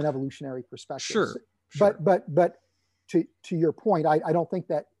from an evolutionary perspective. But to your point, I don't think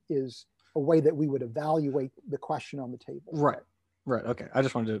that is a way that we would evaluate the question on the table. Right. Okay. I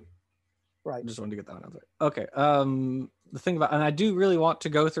just wanted to get that one out there. Okay. The thing about, and I do really want to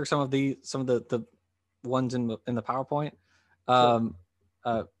go through some of the ones in the PowerPoint.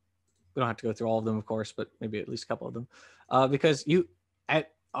 We don't have to go through all of them, of course, but maybe at least a couple of them, because you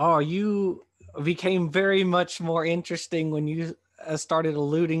became very much more interesting when you started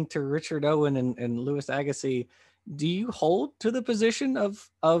alluding to Richard Owen and Louis Agassiz do you hold to the position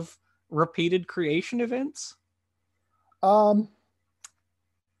of repeated creation events? What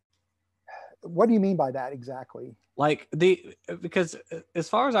do you mean by that exactly? Like because as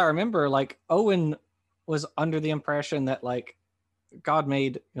far as I remember, like Owen was under the impression that like God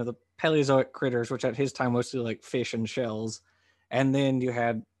made, the Paleozoic critters, which at his time mostly like fish and shells, and then you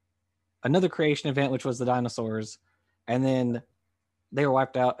had another creation event, which was the dinosaurs, and then they were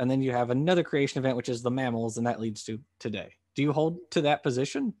wiped out, and then you have another creation event, which is the mammals, and that leads to today. Do you hold to that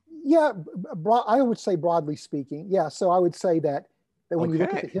position? Yeah, I would say broadly speaking, yeah. So I would say that when you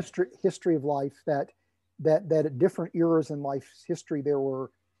look at the history of life, that at different eras in life's history there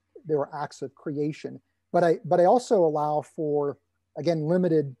were acts of creation, but I also allow for, again,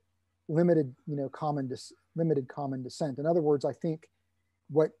 limited common descent. In other words, I think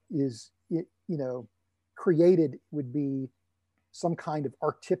what is created would be some kind of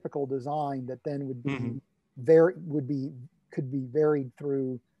archetypical design that then would be could be varied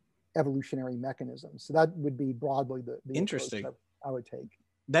through evolutionary mechanisms. So that would be broadly the interesting approach I would take.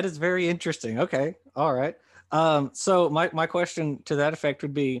 That is very interesting. Okay. All right. So my question to that effect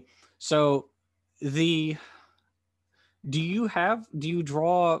would be, so do you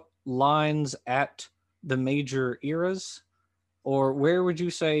draw lines at the major eras, or where would you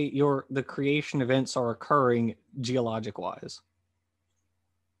say the creation events are occurring geologic wise?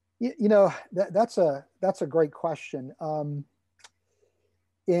 That's a great question.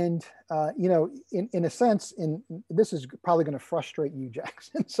 In a sense, this is probably going to frustrate you,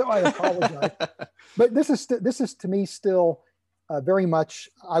 Jackson, so I apologize. But this is to me still very much,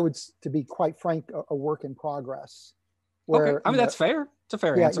 to be quite frank, a work in progress. Where, okay, I mean, that's fair. It's a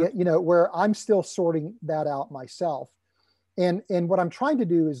fair answer. Yeah, where I'm still sorting that out myself, and what I'm trying to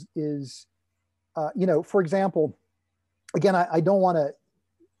do is for example, again, I don't want to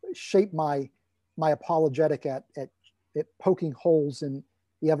shape my apologetic at poking holes in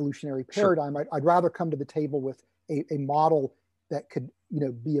the evolutionary paradigm. Sure. I'd rather come to the table with a model that could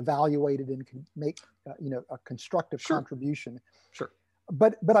be evaluated and can make a constructive contribution. Sure.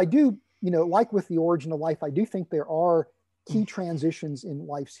 But I do, like with the origin of life, I do think there are key transitions in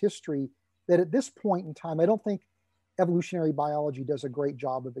life's history that at this point in time I don't think evolutionary biology does a great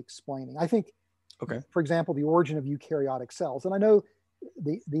job of explaining. I think, for example, the origin of eukaryotic cells, and I know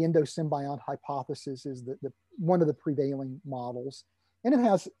the endosymbiont hypothesis is the one of the prevailing models, and it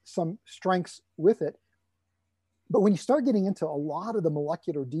has some strengths with it. But when you start getting into a lot of the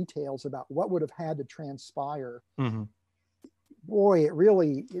molecular details about what would have had to transpire, boy, it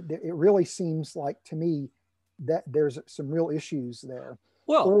really seems like to me that there's some real issues there.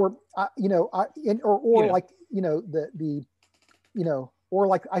 Well, or like or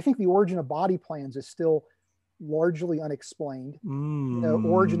like I think the origin of body plans is still largely unexplained.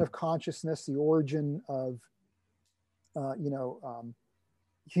 Origin of consciousness, the origin of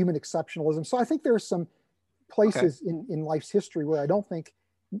human exceptionalism. So I think there are some places in life's history where I don't think,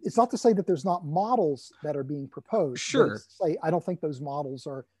 it's not to say that there's not models that are being proposed. Sure. Say I don't think those models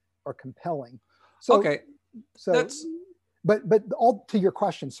are compelling. So that's. But all to your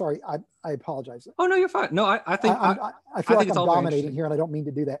question, sorry, I apologize. Oh no, you're fine. No, I think I feel like I'm dominating here, and I don't mean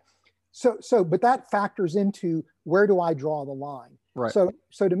to do that. So, but that factors into where do I draw the line? Right. So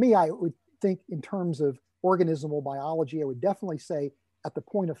to me, I would think in terms of organismal biology, I would definitely say at the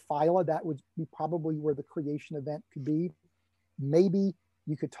point of phyla, that would be probably where the creation event could be. Maybe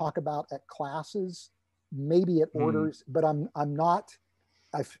you could talk about at classes, maybe at orders, but I've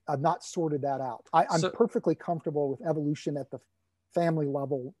not sorted that out. I'm perfectly comfortable with evolution at the family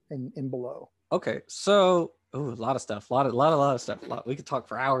level and below. Okay, so a lot of stuff, a lot of stuff. We could talk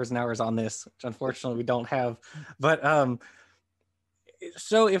for hours and hours on this, which unfortunately we don't have. But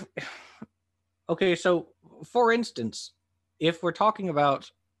so for instance, if we're talking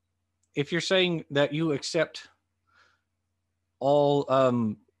about, if you're saying that you accept all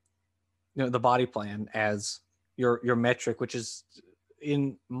the body plan as your metric, which is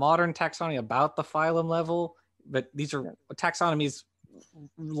in modern taxonomy about the phylum level, but these are taxonomies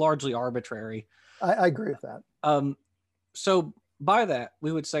largely arbitrary. I agree with that. So by that,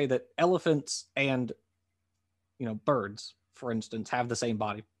 we would say that elephants and birds, for instance, have the same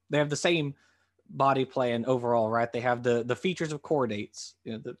body. They have the same body plan overall, right? They have the features of chordates,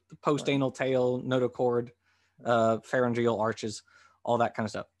 the postanal tail, notochord, pharyngeal arches, all that kind of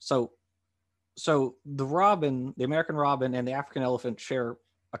stuff. So the robin, the American robin, and the African elephant share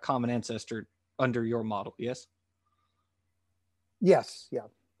a common ancestor under your model, yes? Yes, yeah.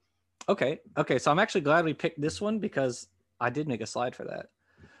 Okay, so I'm actually glad we picked this one because I did make a slide for that.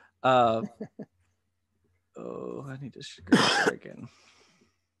 I need to go there again.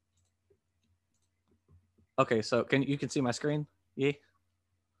 Okay, so you can see my screen? Yeah.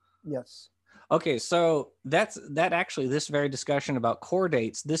 Yes. Okay, so that actually, this very discussion about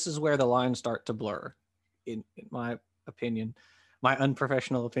chordates, this is where the lines start to blur, in my opinion, my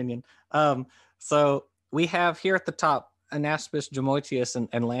unprofessional opinion. So we have here at the top Anaspis, Dromoeteus,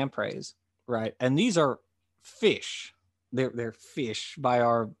 and lampreys, right? And these are fish. They're fish by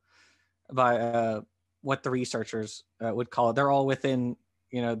what the researchers would call it. They're all within,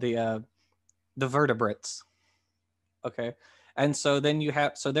 the vertebrates. Okay. And so then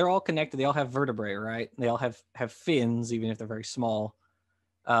so they're all connected. They all have vertebrae, right? They all have fins, even if they're very small.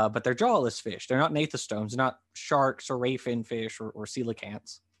 But they're jawless fish. They're not gnathostomes. They're not sharks or ray fin fish or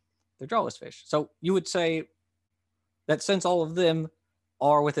coelacanths. They're jawless fish. So you would say that since all of them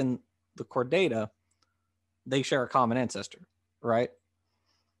are within the chordata, they share a common ancestor, right?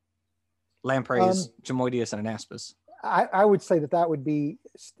 Lampreys, Dromoeteus, and Anaspis. I would say that would be,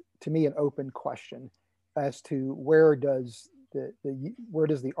 to me, an open question as to where does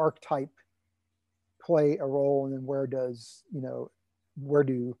the archetype play a role, and then where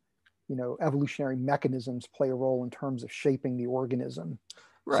do evolutionary mechanisms play a role in terms of shaping the organism.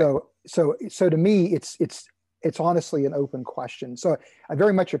 Right. So to me, it's honestly an open question. So I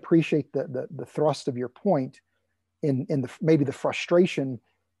very much appreciate the thrust of your point in maybe the frustration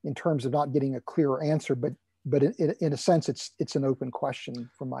in terms of not getting a clearer answer, but in a sense, it's an open question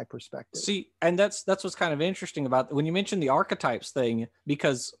from my perspective. See, and that's what's kind of interesting about when you mentioned the archetypes thing,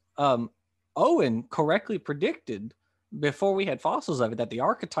 because Owen correctly predicted before we had fossils of it that the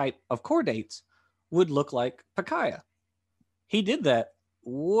archetype of chordates would look like Pikaia. He did that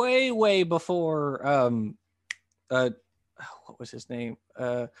way before. What was his name?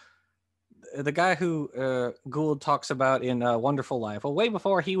 The guy who Gould talks about in Wonderful Life. Well, way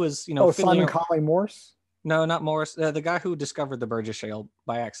before he was, Simon Conway Morse. No, not Morris. The guy who discovered the Burgess Shale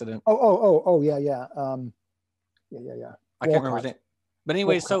by accident. Yeah. I can't remember his name. But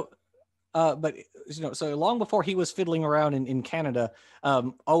anyway, so long before he was fiddling around in Canada,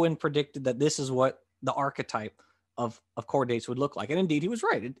 Owen predicted that this is what the archetype of chordates would look like. And indeed, he was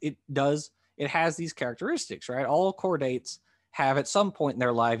right. It has these characteristics, right? All chordates have at some point in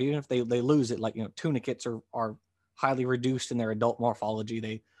their life, even if they lose it, like, tunicates are highly reduced in their adult morphology.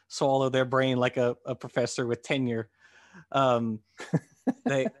 They swallow their brain like a professor with tenure.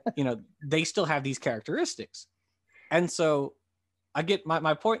 They still have these characteristics. And so I get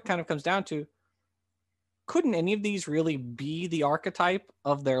my point kind of comes down to, couldn't any of these really be the archetype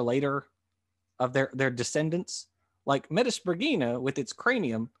of their later, of their descendants? Like Metaspergina with its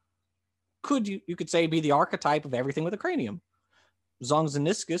cranium, you could say be the archetype of everything with a cranium.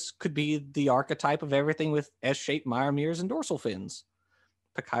 Zongzaniscus could be the archetype of everything with S-shaped myomeres and dorsal fins.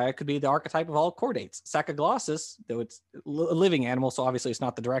 Pikaia could be the archetype of all chordates. Sacoglossus, though it's a living animal, so obviously it's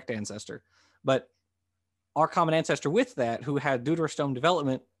not the direct ancestor, but our common ancestor with that, who had deuterostome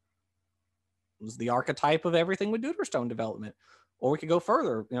development, was the archetype of everything with deuterostome development. Or we could go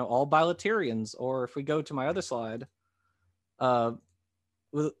further, all bilaterians. Or if we go to my other slide, where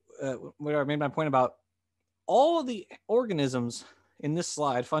I made my point about all of the organisms in this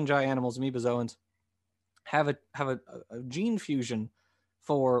slide, fungi, animals, amoebozoans, have a gene fusion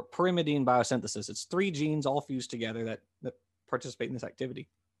for pyrimidine biosynthesis. It's 3 genes all fused together that participate in this activity.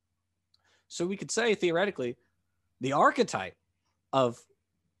 So we could say, theoretically, the archetype of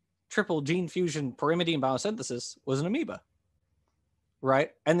triple gene fusion pyrimidine biosynthesis was an amoeba,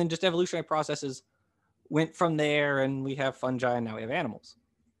 right? And then just evolutionary processes went from there, and we have fungi, and now we have animals,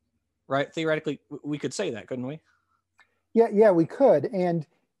 right? Theoretically, we could say that, couldn't we? Yeah, we could. And,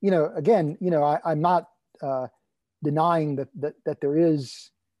 again, I'm not denying that there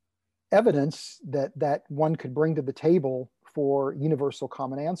is evidence that one could bring to the table for universal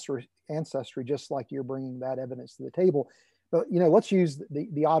common ancestry, just like you're bringing that evidence to the table. But let's use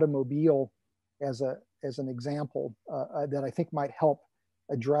the automobile as an example that I think might help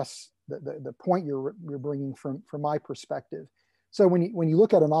address the point you're bringing from my perspective. So when you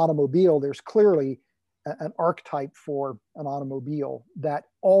look at an automobile, there's clearly an archetype for an automobile that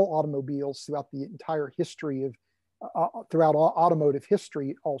all automobiles throughout the entire history of throughout all automotive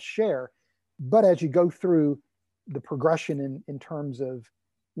history all share. But as you go through the progression in terms of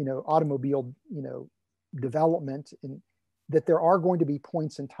automobile development, and that there are going to be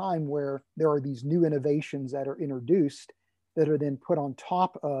points in time where there are these new innovations that are introduced that are then put on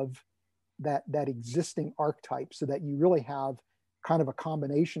top of that existing archetype, so that you really have kind of a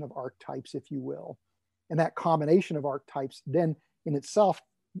combination of archetypes, if you will. And that combination of archetypes then in itself,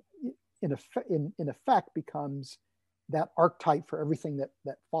 in effect, becomes that archetype for everything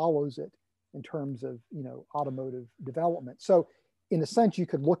that follows it in terms of automotive development. So in a sense, you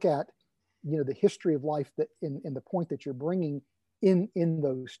could look at the history of life that in the point that you're bringing in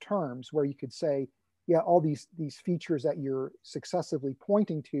those terms, where you could say, yeah, all these features that you're successively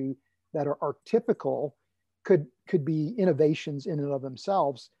pointing to that are typical could be innovations in and of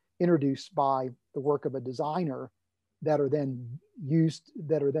themselves, introduced by the work of a designer, that are then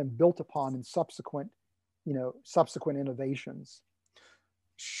built upon in subsequent innovations.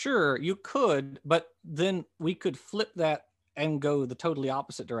 Sure, you could, but then we could flip that and go the totally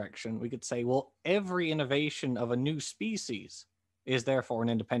opposite direction. We could say, well, every innovation of a new species is therefore an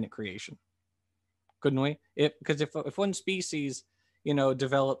independent creation. Couldn't we? Because if one species,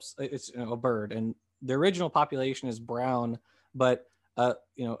 develops, it's a bird, and the original population is brown, but a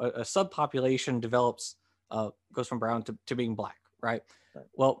subpopulation develops, goes from brown to being black, right?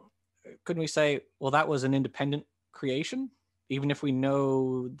 Well, couldn't we say, well, that was an independent creation, even if we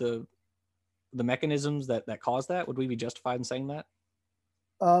know the mechanisms that cause that? Would we be justified in saying that?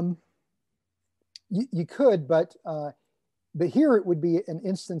 You could, but here it would be an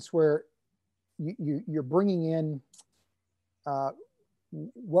instance where you're bringing in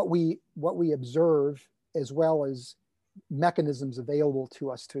what we observe, as well as mechanisms available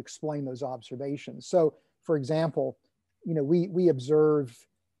to us to explain those observations. So, for example, we observe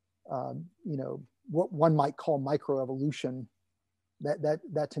what one might call microevolution.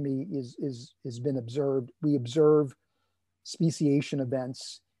 That to me has been observed. We observe speciation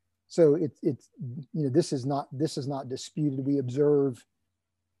events. So it's this is not disputed. We observe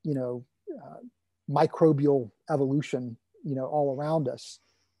microbial evolution all around us.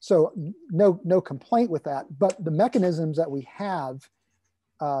 So no complaint with that. But the mechanisms that we have,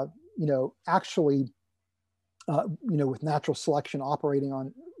 actually, with natural selection operating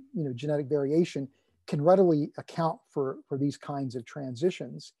on genetic variation, can readily account for these kinds of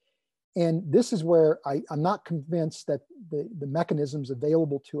transitions. And this is where I'm not convinced that the mechanisms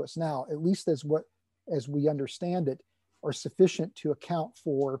available to us now, at least as we understand it, are sufficient to account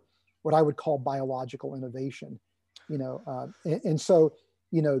for what I would call biological innovation. And so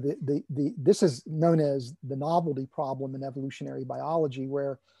this is known as the novelty problem in evolutionary biology,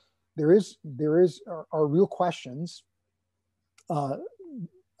 where there are real questions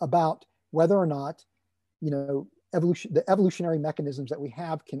about whether or not the evolutionary mechanisms that we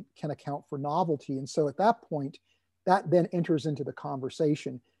have can account for novelty. And so at that point, that then enters into the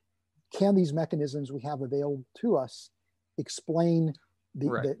conversation. Can these mechanisms we have available to us explain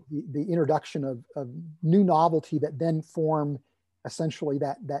the introduction of new novelty that then form essentially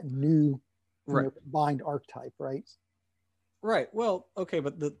that new combined archetype, right? Right. Well, okay,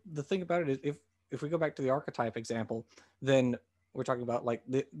 but the thing about it is, if we go back to the archetype example, then we're talking about like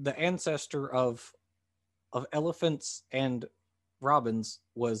the ancestor of elephants and robins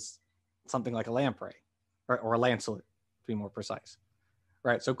was something like a lamprey, or a lancelet, to be more precise.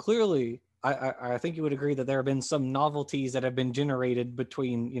 Right. So clearly, I think you would agree that there have been some novelties that have been generated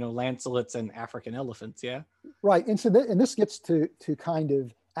between lancelets and African elephants. Yeah. Right. And so this gets to kind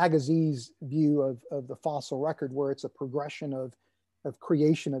of Agassiz's view of the fossil record, where it's a progression of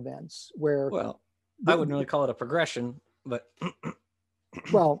creation events. Where, well, I wouldn't really call it a progression, but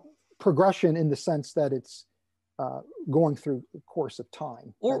well, progression in the sense that it's going through the course of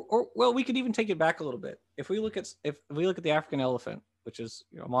time. Or well, we could even take it back a little bit. If we look at the African elephant, which is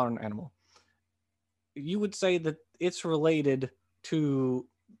a modern animal, you would say that it's related to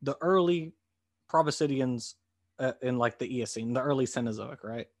the early Proboscideans in like the Eocene, the early Cenozoic,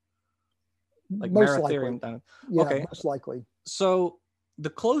 right? Like Meratherium. Yeah, okay, most likely. So the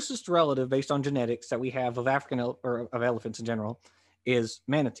closest relative, based on genetics, that we have of or of elephants in general, is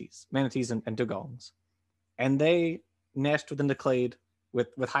manatees and dugongs, and they nest within the clade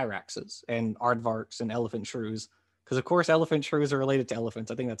with hyraxes and aardvarks and elephant shrews, because of course elephant shrews are related to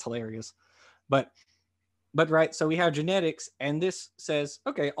elephants. I think that's hilarious. But right, so we have genetics, and this says,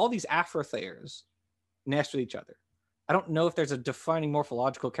 okay, all these Afrotheres nest with each other. I don't know if there's a defining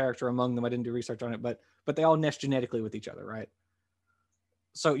morphological character among them. I didn't do research on it, but they all nest genetically with each other, right?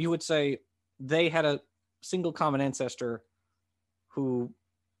 So you would say they had a single common ancestor who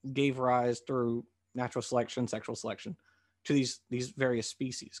gave rise through natural selection, sexual selection, to these various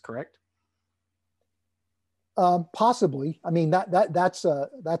species, correct? Possibly. I mean, that's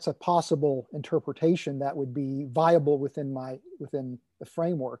a possible interpretation that would be viable within the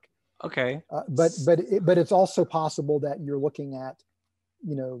framework. Okay. But it's also possible that you're looking at,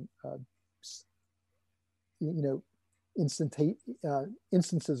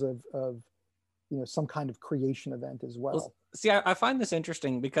 instances of some kind of creation event as well. See, I find this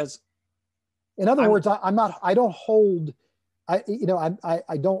interesting because, in other words, I don't hold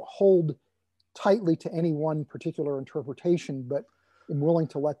tightly to any one particular interpretation, but am willing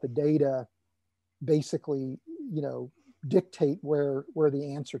to let the data basically, dictate where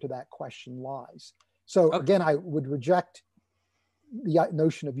the answer to that question lies. So again, I would reject the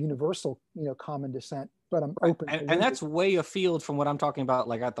notion of universal, common descent, but I'm open. And that's way afield from what I'm talking about,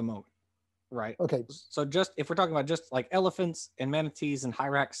 like at the moment, right? Okay. So just if we're talking about just like elephants and manatees and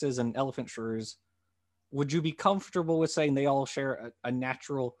hyraxes and elephant shrews, would you be comfortable with saying they all share a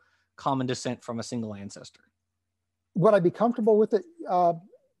natural common descent from a single ancestor? Would I be comfortable with it?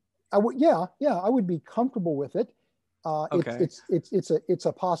 I would. Yeah, I would be comfortable with it. Okay. It's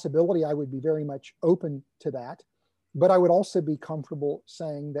a possibility. I would be very much open to that, but I would also be comfortable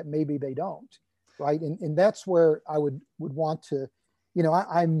saying that maybe they don't, right? And that's where I would want to,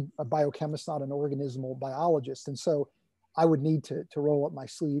 I'm a biochemist, not an organismal biologist, and so I would need to roll up my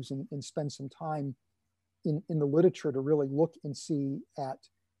sleeves and spend some time in the literature to really look and see at,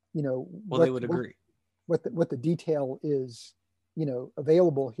 they would agree what the detail is,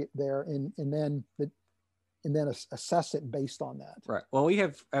 available there, and then assess it based on that. Right. Well, we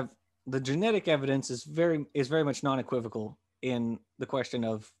have the genetic evidence is very much non-equivocal in the question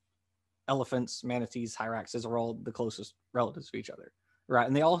of elephants, manatees, hyraxes are all the closest relatives to each other, right?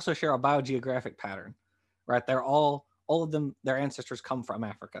 And they also share a biogeographic pattern, right? They're all of them, their ancestors come from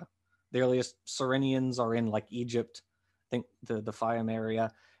Africa. The earliest Sirenians are in like Egypt, I think the Fayum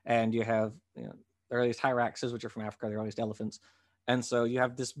area, and you have the earliest hyraxes, which are from Africa, the earliest elephants. And so you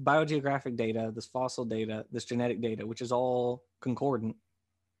have this biogeographic data, this fossil data, this genetic data, which is all concordant.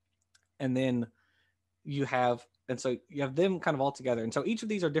 And then you have them kind of all together. And so each of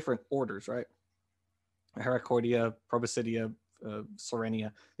these are different orders, right? Heracordea, Proboscidea,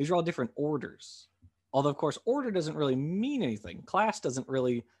 Sirenia. These are all different orders. Although, of course, order doesn't really mean anything. Class doesn't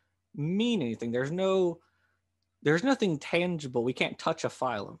really mean anything. There's nothing tangible. We can't touch a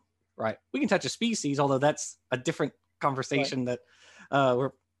phylum, right? We can touch a species, although that's a different conversation that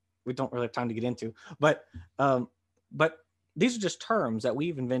we don't really have time to get into. But these are just terms that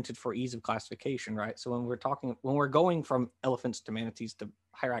we've invented for ease of classification, right? So when we're going from elephants to manatees to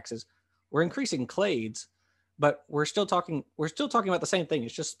hyraxes, we're increasing clades, but we're still talking about the same thing.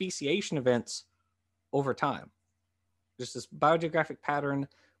 It's just speciation events over time. Just this biogeographic pattern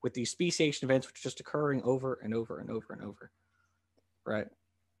with these speciation events, which are just occurring over and over and over and over. Right.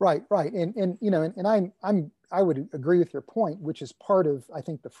 Right. And I would agree with your point, which is part of, I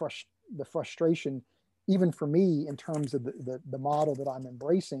think, the frustration, even for me, in terms of the model that I'm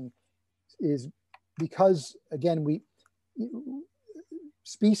embracing, is because, again,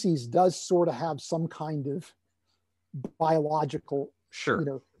 species does sort of have some kind of biological,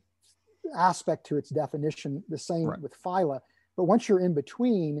 aspect to its definition, the same with phyla. But once you're in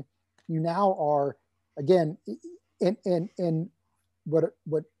between, you now are, again, and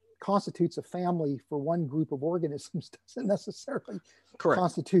what constitutes a family for one group of organisms doesn't necessarily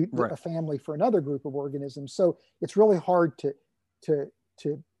constitute a family for another group of organisms. So it's really hard to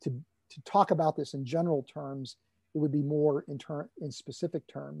talk about this in general terms. It would be more in specific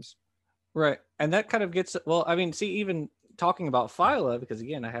terms. Right. And that kind of gets, even talking about phyla, because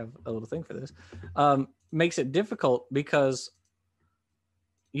again, I have a little thing for this, makes it difficult because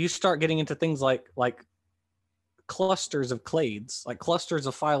you start getting into things like clusters of clades, like clusters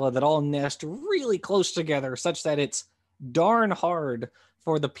of phyla that all nest really close together, such that it's darn hard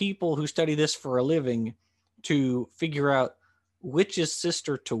for the people who study this for a living to figure out which is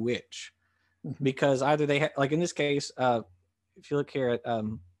sister to which. Mm-hmm. Because either they have, like in this case, if you look here at,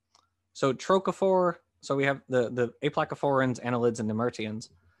 so Trochophore, so we have the Aplacophorans, Annelids, and Nemerteans.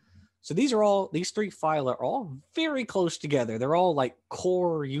 So these three phyla are all very close together. They're all like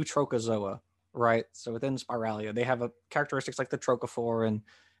core Eutrochozoa, right? So within Spiralia, they have characteristics like the Trochophore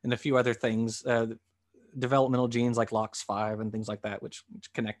and a few other things, developmental genes like LOX5 and things like that, which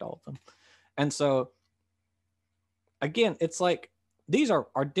connect all of them. And so, again, it's like these are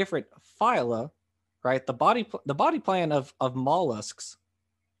different phyla, right? The body plan of mollusks,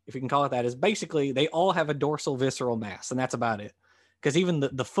 if you can call it that, is basically they all have a dorsal visceral mass, and that's about it. Because even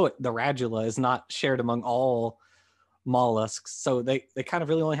the foot, the radula, is not shared among all mollusks. So they kind of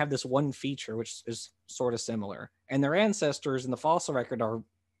really only have this one feature, which is sort of similar. And their ancestors in the fossil record are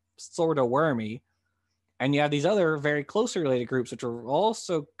sort of wormy. And you have these other very closely related groups, which are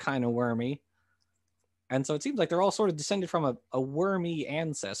also kind of wormy. And so it seems like they're all sort of descended from a wormy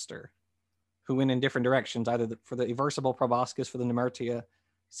ancestor who went in different directions, either for the eversible proboscis for the Nemertea,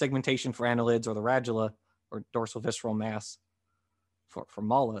 segmentation for annelids, or the radula, or dorsal visceral mass for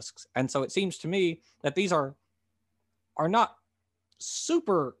mollusks. And so it seems to me that these are not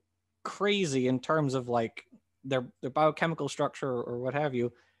super crazy in terms of like their biochemical structure or what have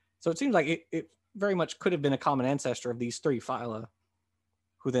you. So it seems like it very much could have been a common ancestor of these three phyla.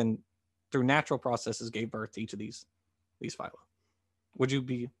 who then, through natural processes, gave birth to each of these phyla. Would you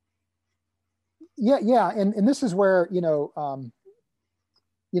be? Yeah, and this is where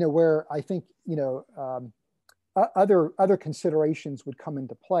where I think other considerations would come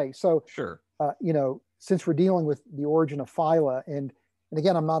into play. So Sure. Since we're dealing with the origin of phyla, and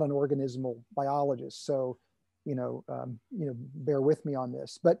again, I'm not an organismal biologist, so bear with me on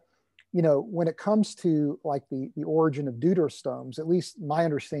this. But when it comes to like the origin of deuterostomes, at least my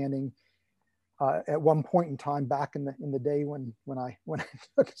understanding, at one point in time back in the day when I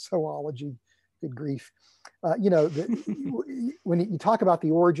took zoology, good grief, when you talk about the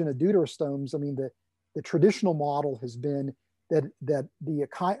origin of deuterostomes, I mean the traditional model has been that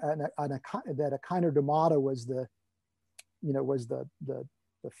Echinodermata was the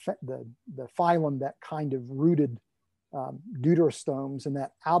phylum that kind of rooted deuterostomes, and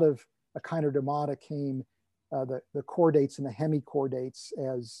that out of Echinodermata came the chordates and the hemichordates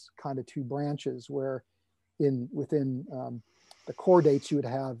as kind of two branches, where within the chordates you would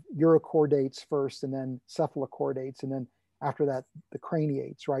have urochordates first, and then cephalochordates, and then after that the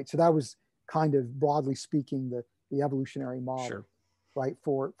craniates, right? So that was kind of, broadly speaking, the evolutionary model. Sure. Right?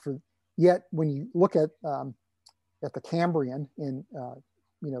 For yet when you look at the Cambrian in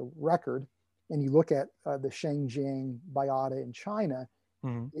record, and you look at the Shengjiang biota in China,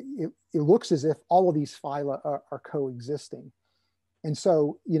 Mm-hmm. it looks as if all of these phyla are coexisting. And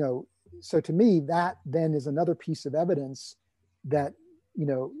so, so to me, that then is another piece of evidence that,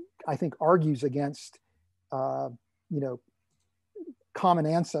 I think argues against, common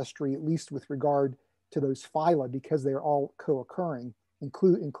ancestry, at least with regard to those phyla, because they're all co-occurring,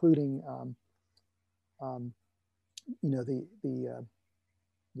 including,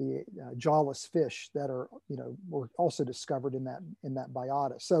 the jawless fish that are, were also discovered in that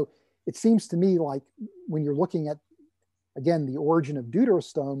biota. So it seems to me like when you're looking at, again, the origin of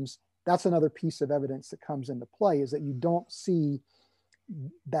deuterostomes, that's another piece of evidence that comes into play, is that you don't see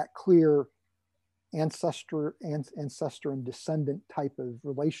that clear ancestor and descendant type of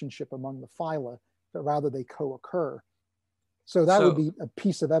relationship among the phyla, but rather they co-occur. So that would be a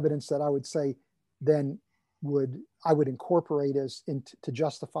piece of evidence that I would say then I would incorporate to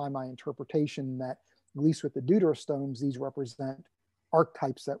justify my interpretation that, at least with the deuterostomes, these represent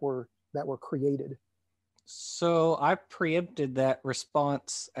archetypes that were created. So I preempted that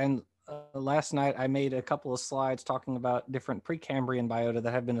response, and last night I made a couple of slides talking about different Precambrian biota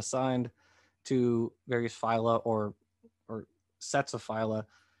that have been assigned to various phyla or sets of phyla,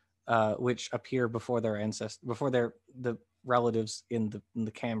 which appear before their the relatives in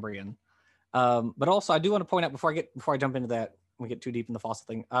the Cambrian. But also, I do want to point out before I jump into that, we get too deep in the fossil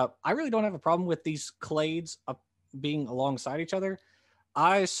thing. I really don't have a problem with these clades being alongside each other.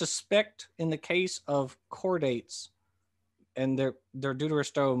 I suspect in the case of chordates and their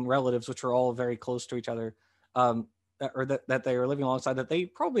deuterostome relatives, which are all very close to each other, that they are living alongside, that they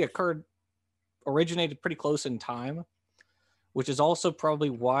probably originated pretty close in time, which is also probably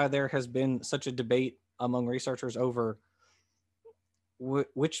why there has been such a debate among researchers over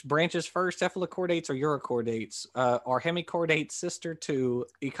which branches first, cephalochordates or urochordates. Are hemichordates sister to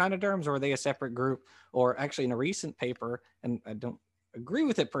echinoderms, or are they a separate group? Or actually, in a recent paper, and I don't agree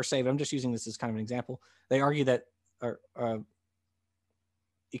with it per se, but I'm just using this as kind of an example, they argue that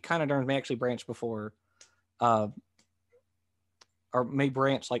echinoderms may actually branch before, or may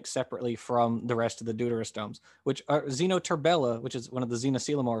branch like separately from the rest of the deuterostomes, which are Xenoturbella, which is one of the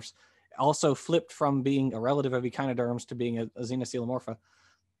xenocoelomorphs, also flipped from being a relative of echinoderms to being a xenocoelomorpha.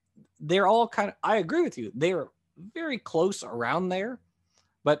 They're all I agree with you, they're very close around there,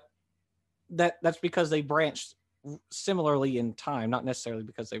 but that's because they branched similarly in time, not necessarily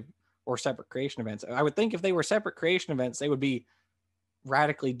because they were separate creation events. I would think if they were separate creation events, they would be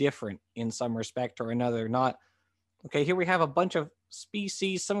radically different in some respect or another. Not, okay, here we have a bunch of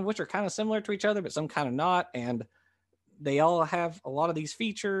species, some of which are kind of similar to each other, but some kind of not, and they all have a lot of these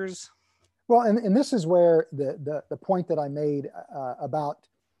features. Well, and this is where the point that I made about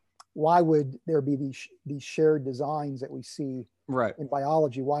why would there be these shared designs that we see right in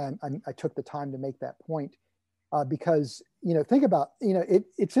biology, why I took the time to make that point, because think about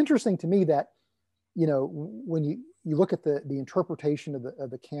it's interesting to me that when you look at the interpretation of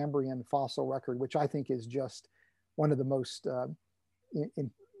the Cambrian fossil record, which I think is just one of the most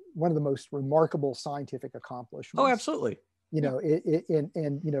remarkable scientific accomplishments. Oh, absolutely. Who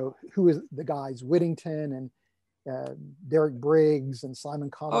is the guys, Whittington and Derek Briggs and Simon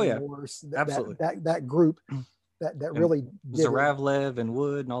Connolly Morse, absolutely. That group that really did Zaravlev and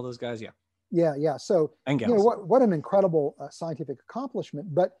Wood and all those guys. Yeah. So and what an incredible scientific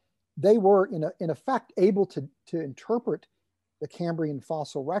accomplishment. But they were in effect able to interpret the Cambrian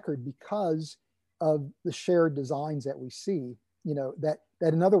fossil record because of the shared designs that we see. That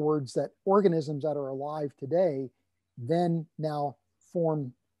in other words, that organisms that are alive today then now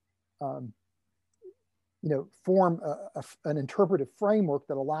form an interpretive framework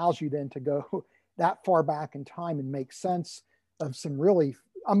that allows you then to go that far back in time and make sense of some really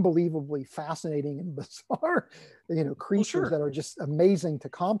unbelievably fascinating and bizarre, creatures that are just amazing to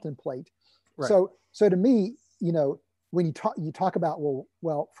contemplate. Right. So to me, when you talk about,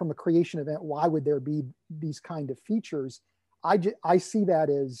 well, from a creation event, why would there be these kind of features? I see that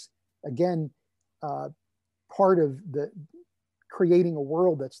as, again, part of the creating a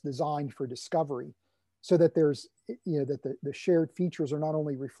world that's designed for discovery, so that there's, that the shared features are not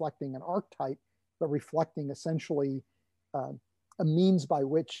only reflecting an archetype, but reflecting essentially a means by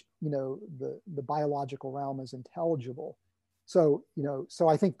which, the biological realm is intelligible. So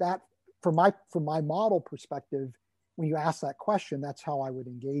I think that from my model perspective, when you ask that question, that's how I would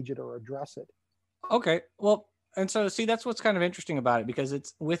engage it or address it. Okay, well, and so see, that's what's kind of interesting about it, because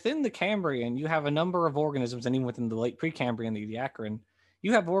it's within the Cambrian, you have a number of organisms, and even within the late Precambrian, the Ediacaran,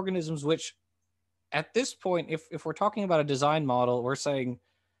 you have organisms which, at this point, if we're talking about a design model, we're saying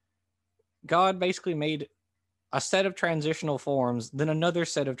God basically made a set of transitional forms, then another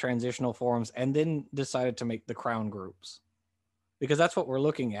set of transitional forms, and then decided to make the crown groups. Because that's what we're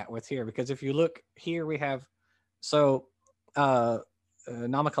looking at with here. Because if you look here, we have, Namacalathus,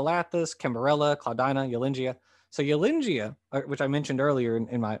 Kimberella, Claudina, Eulingia. So Eulingia, which I mentioned earlier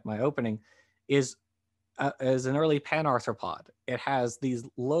in my opening, is an early panarthropod. It has these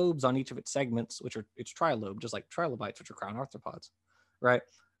lobes on each of its segments, it's trilobe, just like trilobites, which are crown arthropods, right?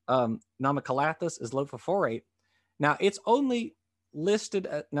 Namacalathus is lophophorate. Now it's only listed.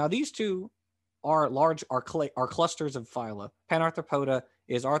 Now these two are clusters of phyla. Panarthropoda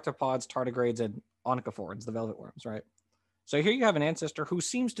is arthropods, tardigrades, and onychophorids, the velvet worms, right? So here you have an ancestor who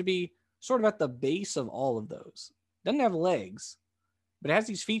seems to be sort of at the base of all of those. Doesn't have legs, but it has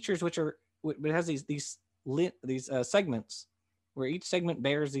these features it has these segments where each segment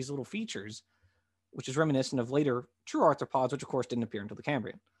bears these little features, which is reminiscent of later true arthropods, which of course didn't appear until the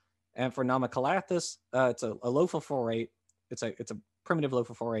Cambrian. And for Namacalathus, it's a lophophorate. It's a primitive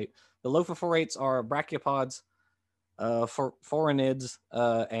lophophorate. The lophophorates are brachiopods, phoronids,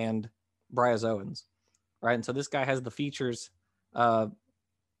 and bryozoans, right? And so this guy has the features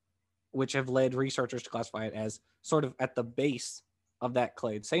which have led researchers to classify it as sort of at the base of that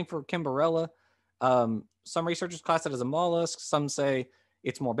clade. Same for Kimberella. Some researchers class it as a mollusk. Some say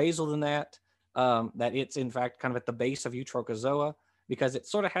it's more basal than that, that it's in fact kind of at the base of Eutrochozoa, because it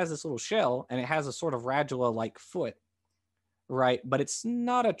sort of has this little shell and it has a sort of radula-like foot, right? But it's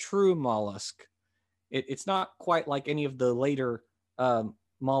not a true mollusk. It's not quite like any of the later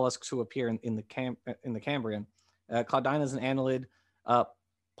mollusks who appear in the Cambrian. Claudina is an annelid,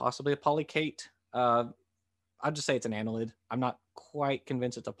 possibly a polycate. I'll just say it's an annelid. I'm not quite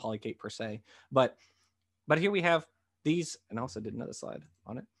convinced it's a polycate per se, but here we have these, and I also did another slide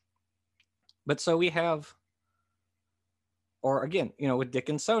on it. But so we have, or again, with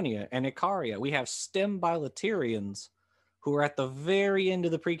Dickinsonia and Icaria, we have stem bilaterians who are at the very end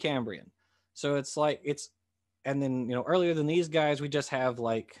of the Precambrian. So and then, earlier than these guys, we just have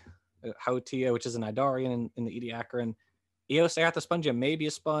like Hautia, which is an Idarian in the Ediacaran. Eosteatospongia may be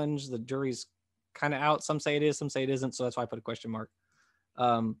a sponge. The jury's kind of out. Some say it is, some say it isn't. So that's why I put a question mark.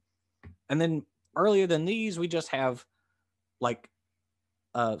 And then earlier than these, we just have like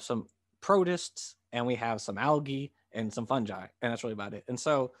some protists, and we have some algae and some fungi, and that's really about it. And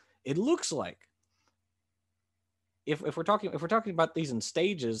so it looks like if we're talking about these in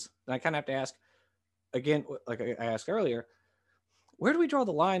stages, then I kind of have to ask again, like I asked earlier, where do we draw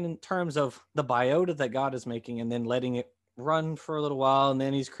the line in terms of the biota that God is making and then letting it run for a little while, and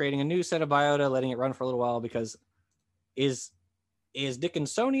then he's creating a new set of biota, letting it run for a little while? Because is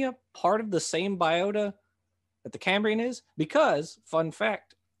Dickinsonia part of the same biota that the Cambrian is? Because, fun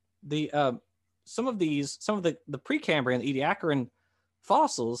fact, some of the Precambrian, the Ediacaran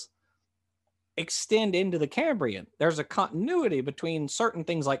fossils extend into the Cambrian. There's a continuity between certain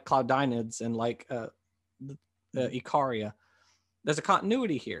things like Claudinids and like Icaria. There's a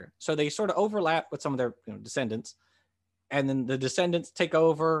continuity here. So they sort of overlap with some of their descendants, and then the descendants take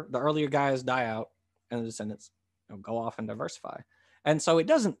over, the earlier guys die out, and the descendants go off and diversify. And so it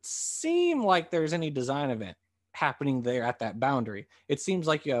doesn't seem like there's any design event happening there at that boundary. It seems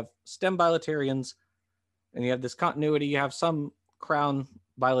like you have stem bilaterians, and you have this continuity. You have some crown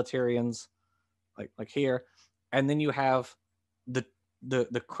bilaterians, like here, and then you have the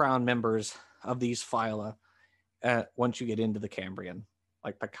crown members of these phyla once you get into the Cambrian,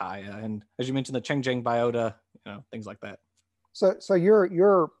 like Pacaya, and as you mentioned, the Chengjiang biota, things like that. So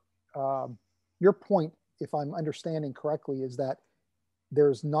your point, if I'm understanding correctly, is that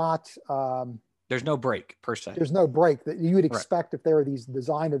there's not There's no break per se. there's no break that you would Right. expect if there are these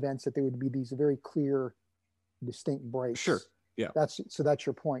design events that there would be these very clear, distinct breaks. Sure. Yeah. That's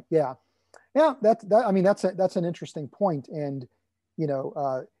your point. Yeah. Yeah. I mean, that's an interesting point. And, you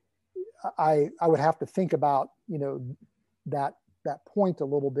know, I would have to think about, you know, that point a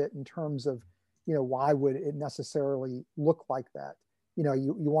little bit in terms of, you know, why would it necessarily look like that? You know,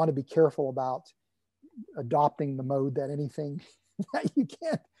 you want to be careful about adopting the mode that anything that you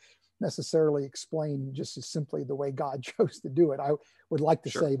can't necessarily explain just as simply the way God chose to do it. I would like to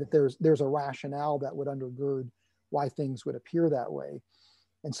Sure. say that there's a rationale that would undergird why things would appear that way.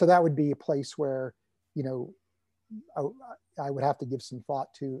 And so that would be a place where, you know, I would have to give some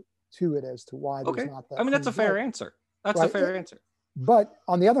thought to it as to why Okay. there's not that. I mean, that's a clean fair break. answer. That's Right. a fair answer. But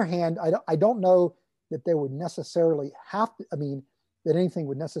on the other hand, I don't know that there would necessarily have to, I mean, that anything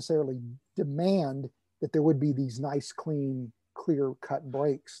would necessarily demand that there would be these nice, clean, clear cut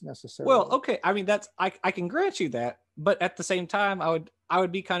breaks necessarily. Well, okay. I mean, I can grant you that, but at the same time, I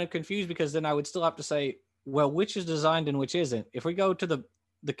would be kind of confused because then I would still have to say, well, which is designed and which isn't. If we go to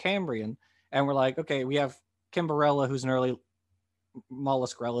the Cambrian and we're like, okay, we have Kimberella, who's an early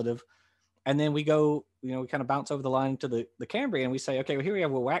mollusk relative, and then we go, you know, we kind of bounce over the line to the Cambrian. We say, okay, well, here we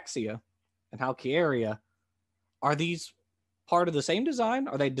have Wiwaxia and Halkieria. Are these part of the same design?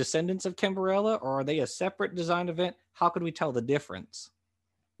 Are they descendants of Kimberella, or are they a separate design event? How could we tell the difference?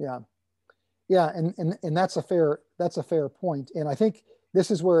 Yeah. And that's a fair point. And I think this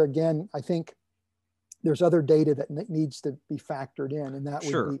is where, again, I think there's other data that needs to be factored in. And that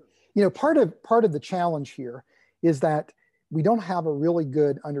Sure. would be, you know, part of the challenge here is that we don't have a really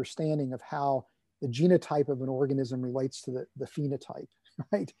good understanding of how the genotype of an organism relates to the phenotype,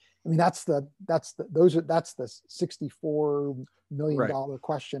 right? I mean, that's the $64 million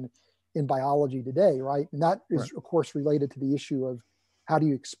question in biology today, right? And that is, Right. of course, related to the issue of how do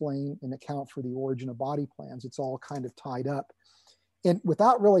you explain and account for the origin of body plans? It's all kind of tied up. And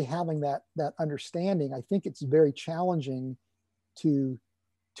without really having that understanding, I think it's very challenging to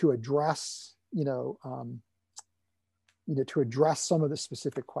address, to address some of the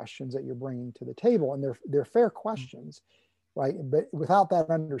specific questions that you're bringing to the table. And they're fair questions, right? But without that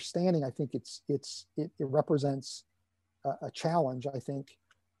understanding, I think it represents a challenge, I think,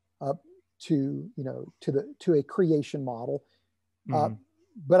 to a creation model.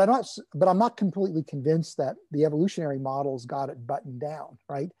 But I'm not completely convinced that the evolutionary models got it buttoned down,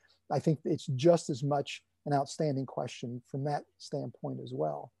 right? I think it's just as much an outstanding question from that standpoint as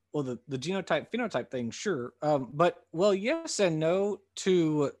well. Well, the genotype phenotype thing, sure. But well, yes and no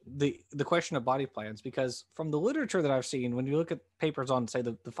to the question of body plans, because from the literature that I've seen, when you look at papers on, say,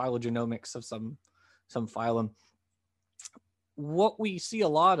 the phylogenomics of some phylum, what we see a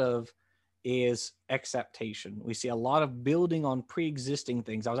lot of is acceptation. We see a lot of building on pre-existing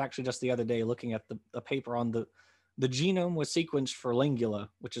things. I was actually just the other day looking at the paper on the genome was sequenced for Lingula,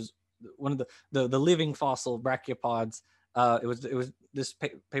 which is one of the living fossil brachiopods. This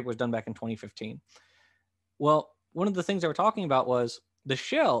paper was done back in 2015. Well, one of the things they were talking about was the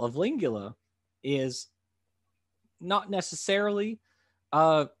shell of Lingula is not necessarily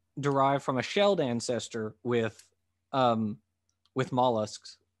derived from a shelled ancestor with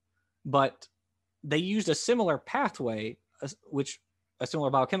mollusks, but they used a similar pathway, a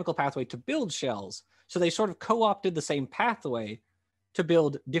similar biochemical pathway to build shells. So they sort of co-opted the same pathway to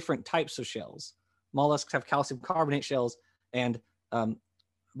build different types of shells. Mollusks have calcium carbonate shells, and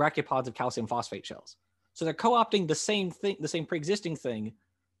brachiopods have calcium phosphate shells. So they're co-opting the same thing, the same pre-existing thing,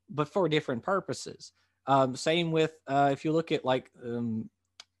 but for different purposes. Same with if you look at like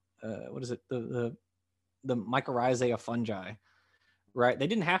what is it, the mycorrhizae of fungi, right? They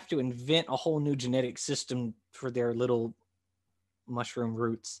didn't have to invent a whole new genetic system for their little mushroom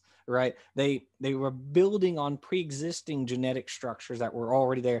roots, right? They were building on pre-existing genetic structures that were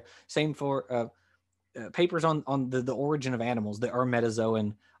already there. Same for papers on the origin of animals. The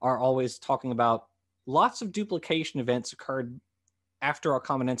Metazoan are always talking about lots of duplication events occurred after our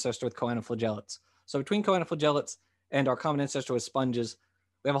common ancestor with choanoflagellates. So between choanoflagellates and our common ancestor with sponges,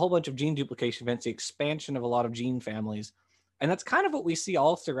 we have a whole bunch of gene duplication events, the expansion of a lot of gene families. And that's kind of what we see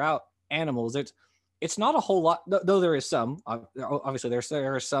all throughout animals. It's not a whole lot, though there is some. Obviously,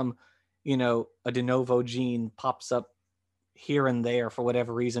 there are some, a de novo gene pops up here and there for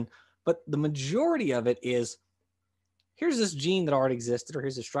whatever reason. But the majority of it is, here's this gene that already existed, or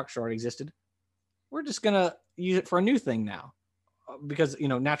here's a structure already existed. We're just going to use it for a new thing now. Because,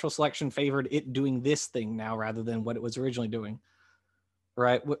 natural selection favored it doing this thing now rather than what it was originally doing.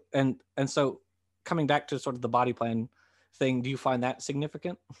 Right? And so coming back to sort of the body plan thing. Do you find that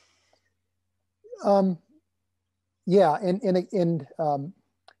significant? Yeah,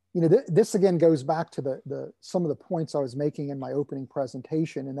 this again goes back to the some of the points I was making in my opening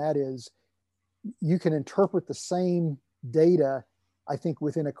presentation, and that is, you can interpret the same data, I think,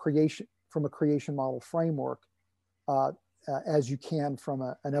 within a creation model framework as you can from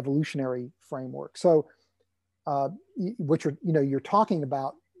an evolutionary framework. So, what you're talking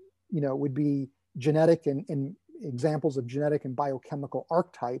about, would be genetic and examples of genetic and biochemical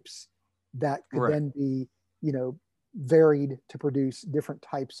archetypes that could then be, varied to produce different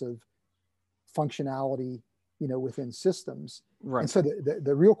types of functionality, within systems. Right. And so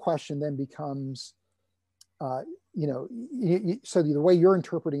the real question then becomes, so the way you're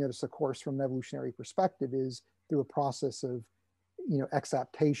interpreting this, of course, from an evolutionary perspective, is through a process of,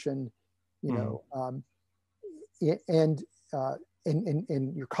 exaptation, and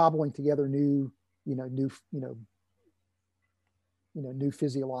you're cobbling together new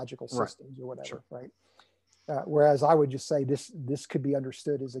physiological systems, or whatever, Sure. right? Whereas I would just say this could be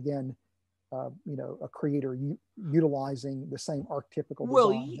understood as, again, a creator utilizing the same archetypical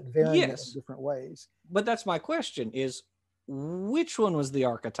design, but varying it in different ways. But that's my question: is which one was the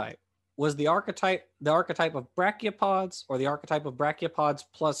archetype? Was the archetype of brachiopods, or the archetype of brachiopods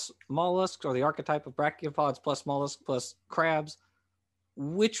plus mollusks, or the archetype of brachiopods plus mollusks plus crabs?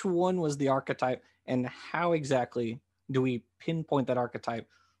 Which one was the archetype, and how exactly do we pinpoint that archetype?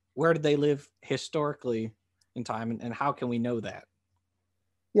 Where did they live historically in time, and how can we know that?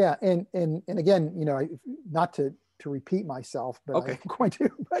 Yeah, and again, not to repeat myself, but Okay. I'm going to.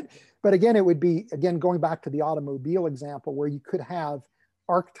 But again, it would be, again, going back to the automobile example, where you could have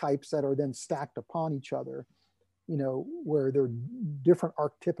archetypes that are then stacked upon each other, where there are different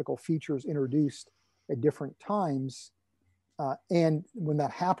archetypical features introduced at different times, and when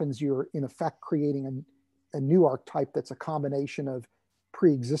that happens, you're in effect creating a new archetype that's a combination of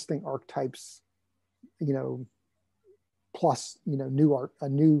pre-existing archetypes, plus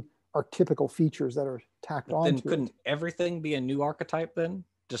new archetypical features that are tacked on. Then couldn't everything be a new archetype then,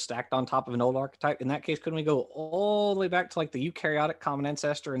 just stacked on top of an old archetype? In that case, couldn't we go all the way back to like the eukaryotic common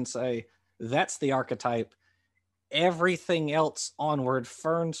ancestor and say that's the archetype? Everything else onward,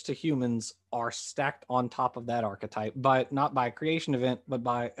 ferns to humans, are stacked on top of that archetype, but not by a creation event, but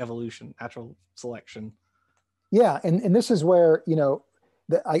by evolution, natural selection. Yeah, and this is where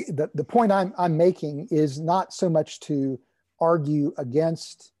the point I'm making is not so much to argue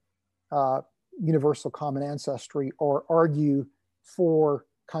against universal common ancestry, or argue for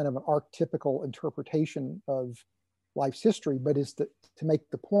kind of an archetypical interpretation of life's history, but is to make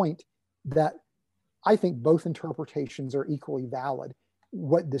the point that I think both interpretations are equally valid.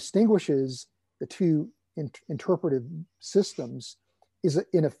 What distinguishes the two interpretive systems is,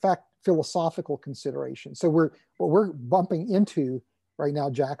 in effect, philosophical consideration. So what we're bumping into right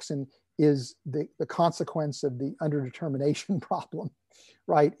now, Jackson, is the consequence of the underdetermination problem,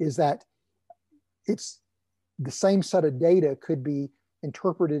 right? Is that it's the same set of data could be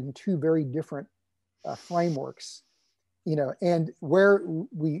interpreted in two very different frameworks, and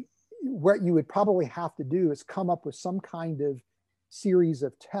what you would probably have to do is come up with some kind of series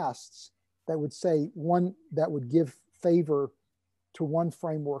of tests that would say that would give favor to one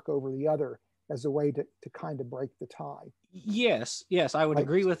framework over the other as a way to kind of break the tie. Yes, I would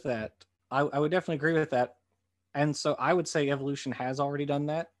agree with that. I would definitely agree with that. And so I would say evolution has already done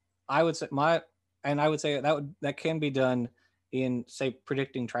that. I would say that can be done in, say,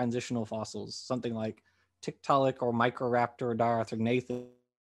 predicting transitional fossils, something like Tiktaalik or Microraptor or Diarthrognathes.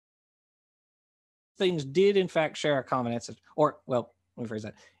 Things did in fact share a common ancestor, or, well, let me phrase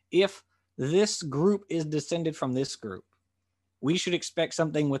that. If this group is descended from this group, we should expect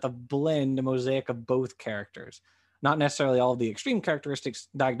something with a blend, a mosaic of both characters. Not necessarily all of the extreme characteristics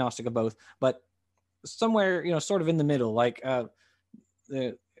diagnostic of both, but somewhere, sort of in the middle. Like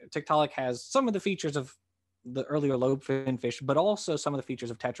the Tiktaalik has some of the features of the earlier lobe-finned fish, but also some of the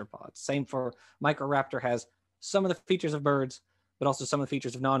features of tetrapods. Same for Microraptor, has some of the features of birds, but also some of the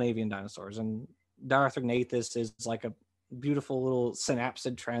features of non-avian dinosaurs. And Diarthrognathes is like a beautiful little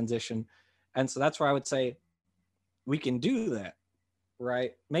synapsid transition. And so that's where I would say we can do that,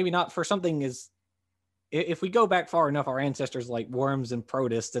 right? Maybe not for something if we go back far enough, our ancestors like worms and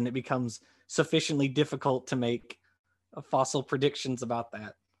protists, and it becomes sufficiently difficult to make fossil predictions about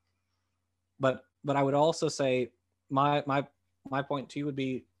that. But I would also say my point to you would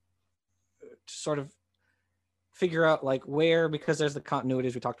be to sort of figure out like where, because there's the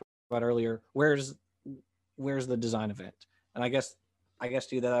continuities we talked about earlier, where's the design event? And I guess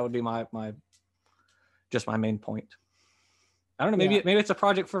to you that would be my main point. I don't know, maybe it's a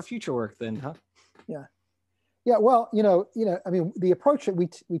project for future work then, huh? Yeah. Yeah, well, I mean, the approach that we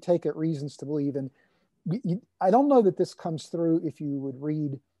take at Reasons to Believe, and I don't know that this comes through if you would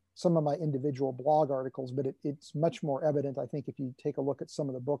read some of my individual blog articles, but it's much more evident, I think, if you take a look at some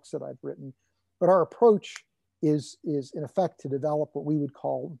of the books that I've written. But our approach is in effect to develop what we would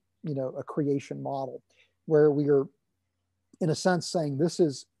call, a creation model, where we are, in a sense, saying this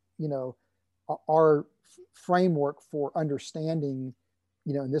is, our framework for understanding,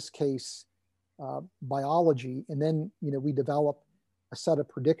 in this case, biology, and then we develop a set of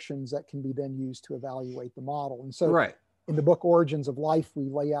predictions that can be then used to evaluate the model. And so, Right. in the book Origins of Life, we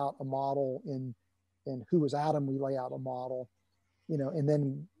lay out a model. In Who is Adam, we lay out a model, and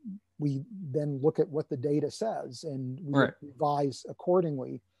then we look at what the data says, and we Right. revise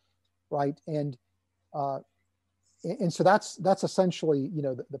accordingly, right? And so that's essentially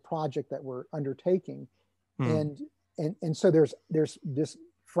the project that we're undertaking. And so there's this,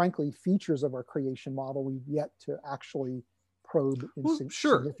 frankly, features of our creation model we've yet to actually probe in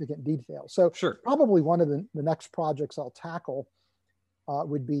significant detail. So probably one of the next projects I'll tackle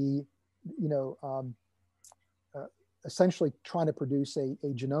would be, essentially trying to produce a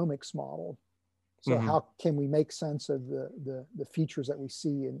genomics model. So how can we make sense of the features that we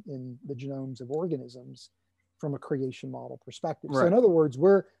see in the genomes of organisms from a creation model perspective? Right. So in other words,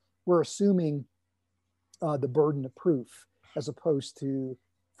 we're assuming the burden of proof, as opposed to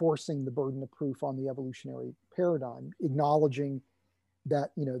forcing the burden of proof on the evolutionary paradigm, acknowledging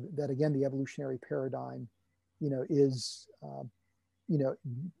that, that again, the evolutionary paradigm, is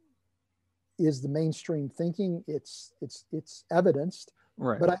the mainstream thinking. It's evidenced.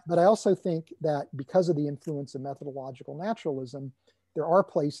 Right. But I also think that because of the influence of methodological naturalism, there are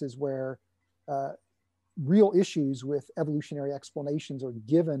places where real issues with evolutionary explanations are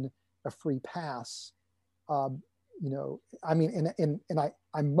given a free pass. I mean, and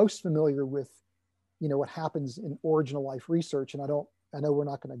I'm most familiar with, what happens in origin of life research, and I know we're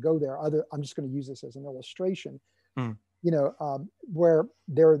not going to go there. I'm just going to use this as an illustration. Where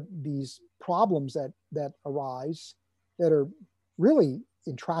there are these problems that arise that are really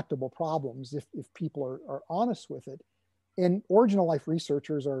intractable problems if people are honest with it. And origin of life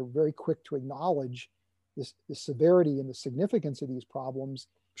researchers are very quick to acknowledge the severity and the significance of these problems.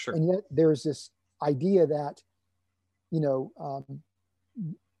 Sure. And yet there's this idea that,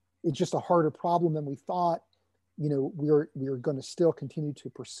 it's just a harder problem than we thought. We're going to still continue to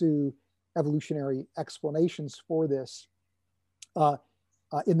pursue evolutionary explanations for this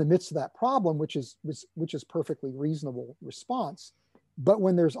in the midst of that problem, which is perfectly reasonable response. But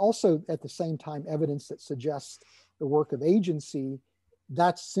when there's also at the same time evidence that suggests the work of agency,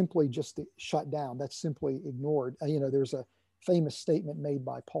 that's simply just shut down. That's simply ignored. There's a famous statement made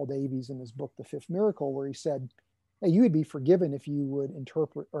by Paul Davies in his book, The Fifth Miracle, where he said, hey, you would be forgiven if you would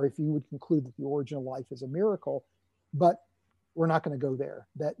interpret, or if you would conclude that the origin of life is a miracle, but we're not going to go there.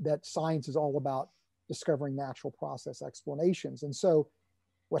 That science is all about discovering natural process explanations. And so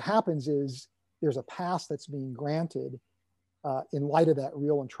what happens is there's a pass that's being granted in light of that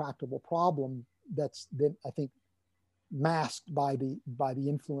real intractable problem that's then, I think, masked by the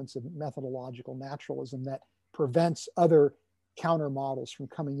influence of methodological naturalism that prevents other counter models from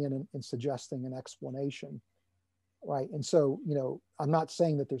coming in and suggesting an explanation. Right. And so, I'm not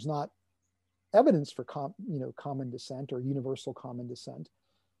saying that there's not evidence for common descent or universal common descent.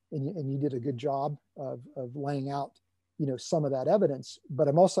 And you did a good job of laying out, some of that evidence. But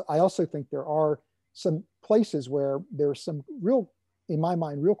I also think there are some places where there's some real, in my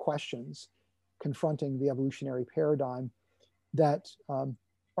mind, real questions confronting the evolutionary paradigm that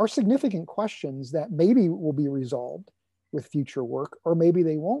are significant questions that maybe will be resolved with future work, or maybe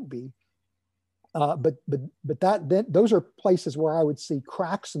they won't be. But those are places where I would see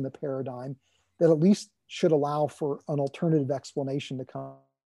cracks in the paradigm that at least should allow for an alternative explanation to come,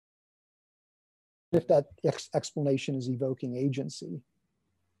 if that explanation is evoking agency.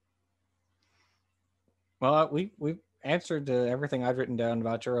 Well, we've answered everything I've written down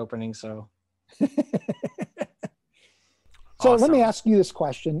about your opening, so. So awesome. Let me ask you this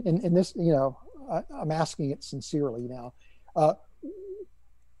question, and this, I'm asking it sincerely now.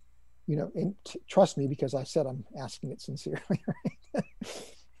 And trust me, because I said I'm asking it sincerely,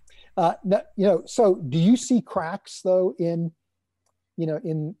 right? So do you see cracks though in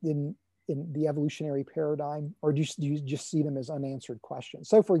the evolutionary paradigm, or do you just see them as unanswered questions?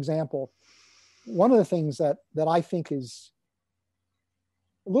 So for example, one of the things that I think is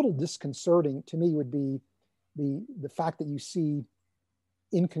a little disconcerting to me would be the fact that you see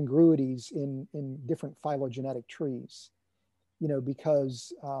incongruities in different phylogenetic trees,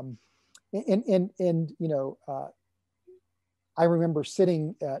 because I remember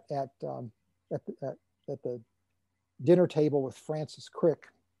sitting at the dinner table with Francis Crick.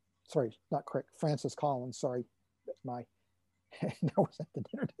 Sorry, not Crick, Francis Collins. Sorry, my I was at the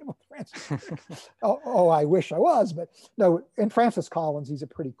dinner table with Francis Crick. oh, I wish I was, but no. And Francis Collins, he's a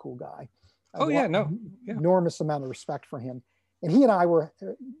pretty cool guy. Enormous amount of respect for him. And he and I were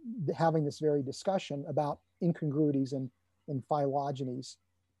having this very discussion about incongruities in phylogenies,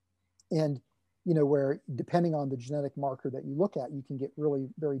 and where depending on the genetic marker that you look at, you can get really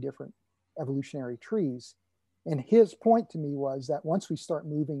very different evolutionary trees. And his point to me was that once we start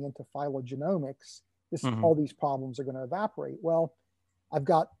moving into phylogenomics, all these problems are going to evaporate. Well, I've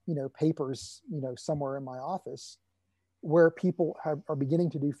got papers somewhere in my office where people are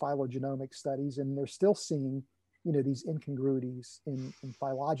beginning to do phylogenomic studies, and they're still seeing these incongruities in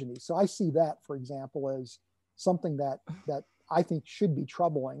phylogeny. So I see that, for example, as something that I think should be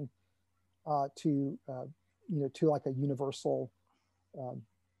troubling to like a universal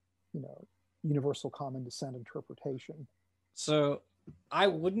universal common descent interpretation. So I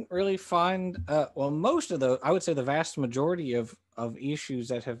wouldn't really find most of I would say the vast majority of issues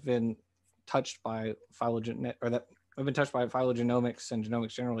that have been touched by phylogenomics and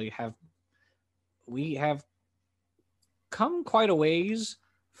genomics generally we have come quite a ways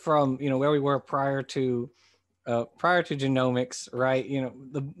from where we were prior to genomics, right?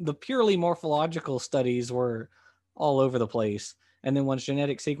 The purely morphological studies were all over the place, and then once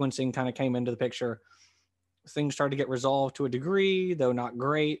genetic sequencing kind of came into the picture, things started to get resolved to a degree, though not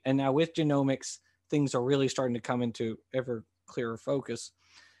great. And now with genomics, things are really starting to come into ever clearer focus,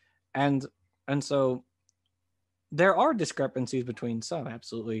 and so there are discrepancies between some,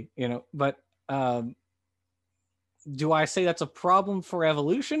 absolutely, but do I say that's a problem for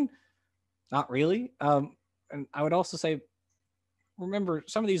evolution? Not really. And I would also say, remember,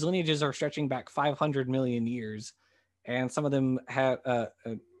 some of these lineages are stretching back 500 million years, and some of them have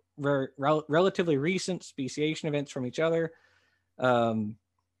very relatively recent speciation events from each other.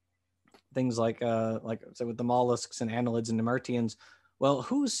 Things like say with the mollusks and annelids and nemerteans. Well,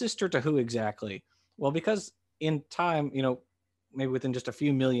 who's sister to who exactly? Well, because in time, maybe within just a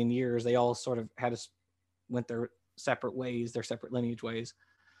few million years, they all sort of went their separate ways, their separate lineage ways.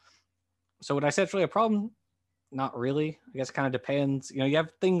 So would I say it's really a problem? Not really. I guess it kind of depends. You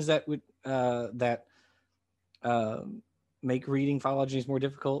have things that would make reading phylogenies more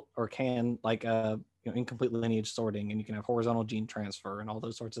difficult, or can, like incomplete lineage sorting, and you can have horizontal gene transfer and all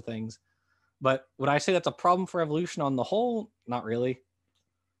those sorts of things. But would I say that's a problem for evolution on the whole? Not really.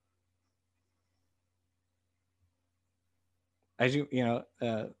 As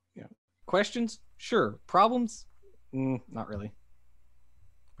questions? Sure. Problems? Not really.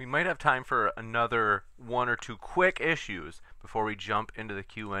 We might have time for another one or two quick issues before we jump into the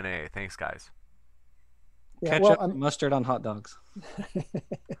Q&A. Thanks, guys. Yeah, Ketchup, mustard on hot dogs.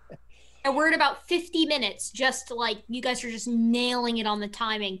 And we're at about 50 minutes, just like you guys are just nailing it on the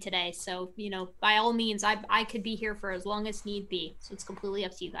timing today. So, by all means, I could be here for as long as need be. So it's completely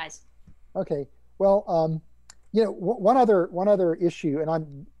up to you guys. Okay. Well, one other issue, and I'd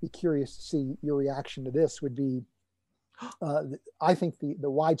be curious to see your reaction to this, would be I think the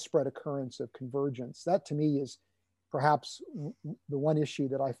widespread occurrence of convergence. That to me is perhaps the one issue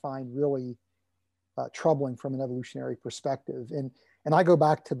that I find really troubling from an evolutionary perspective. And I go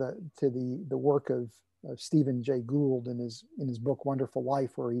back to the work of Stephen Jay Gould in his book Wonderful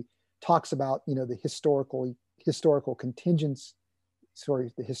Life, where he talks about the historically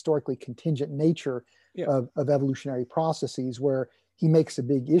contingent nature of evolutionary processes, where he makes a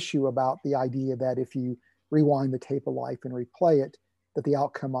big issue about the idea that if you rewind the tape of life and replay it, that the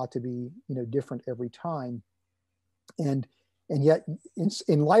outcome ought to be different every time. And yet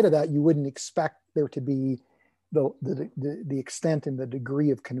in light of that, you wouldn't expect there to be the extent and the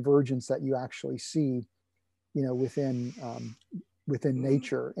degree of convergence that you actually see within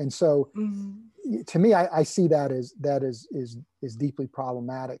nature. And so to me, I see that as deeply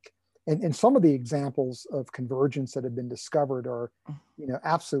problematic. And some of the examples of convergence that have been discovered are,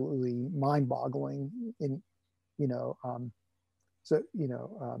 absolutely mind-boggling.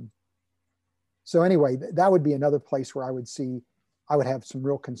 So anyway, that would be another place where I would have some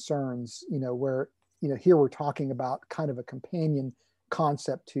real concerns. Where here we're talking about kind of a companion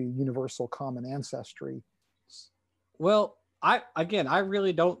concept to universal common ancestry. Well, I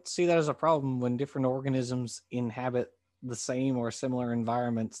really don't see that as a problem when different organisms inhabit the same or similar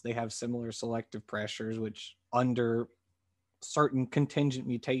environments. They have similar selective pressures, which under certain contingent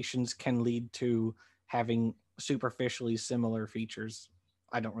mutations can lead to having superficially similar features.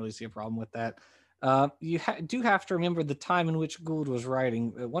 I don't really see a problem with that. You do have to remember the time in which Gould was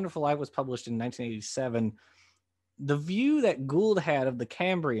writing. Wonderful Life was published in 1987. The view that Gould had of the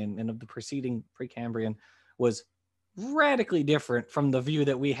Cambrian and of the preceding Precambrian was radically different from the view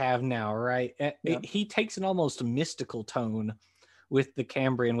that we have now, right? Yeah. He takes an almost mystical tone with the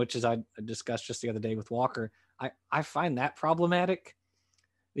Cambrian, which is I discussed just the other day with Walker. I find that problematic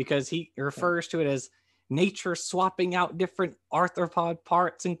because he refers to it as nature swapping out different arthropod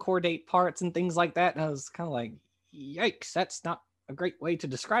parts and chordate parts and things like that. And I was kind of like, yikes, that's not a great way to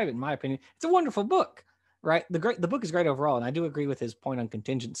describe it, in my opinion. It's a wonderful book, right? The book is great overall, and I do agree with his point on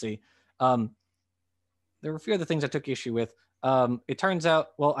contingency. There were a few other things I took issue with. It turns out,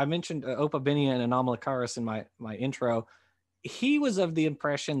 well, I mentioned Opa Benia and Anomalocaris in my intro. He was of the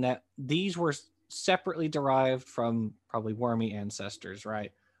impression that these were separately derived from probably wormy ancestors,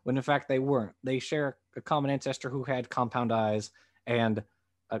 right? When in fact they weren't. They share a common ancestor who had compound eyes and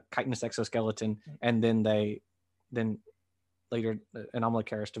a chitinous exoskeleton, and then later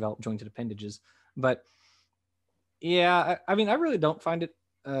Anomalocaris developed jointed appendages. But yeah, I mean, I really don't find it.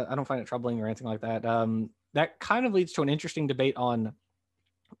 I don't find it troubling or anything like that. That kind of leads to an interesting debate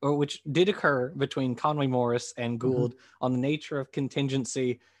which did occur between Conway Morris and Gould on the nature of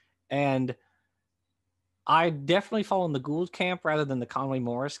contingency, and I definitely fall in the Gould camp rather than the Conway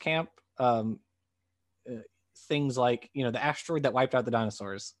Morris camp. Things like, the asteroid that wiped out the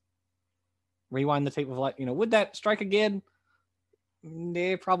dinosaurs. Rewind the tape of life. Would that strike again?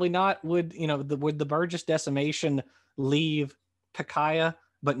 Nah, probably not. Would the Burgess decimation leave Pikaia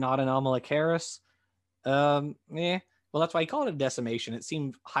but not Anomalocaris? Well, that's why he called it a decimation. It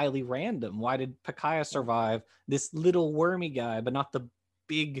seemed highly random. Why did Pikaia survive this little wormy guy, but not the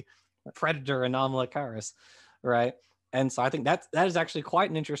big predator Anomalocaris, right? And so I think that is actually quite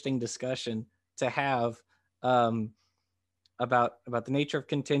an interesting discussion to have about the nature of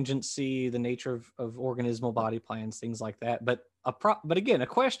contingency, the nature of organismal body plans, things like that. But again, a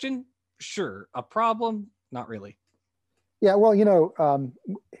question, sure. A problem, not really. Yeah, well,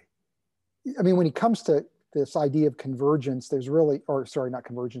 I mean, when it comes to this idea of convergence, there's really, not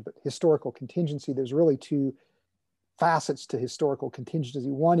convergence, but historical contingency, there's really two facets to historical contingency.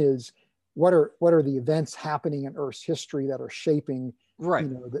 One is what are the events happening in Earth's history that are shaping, right,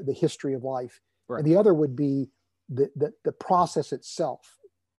 the history of life. Right. And the other would be the process itself.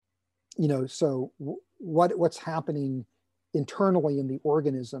 So what's happening internally in the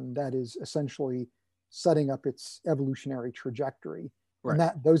organism that is essentially setting up its evolutionary trajectory. Right. And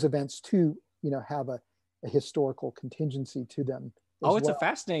that those events too, have a historical contingency to them. It's a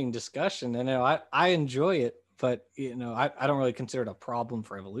fascinating discussion, and I enjoy it, but I don't really consider it a problem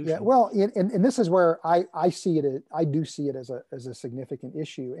for evolution. Yeah, well, and this is where I see it. I do see it as a significant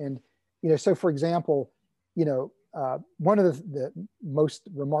issue, and so for example, one of the most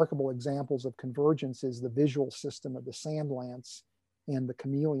remarkable examples of convergence is the visual system of the sand lance and the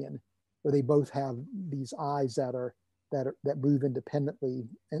chameleon, where they both have these eyes that move independently,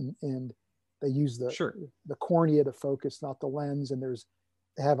 and they use the cornea to focus, not the lens, and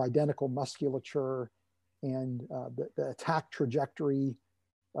they have identical musculature, and the attack trajectory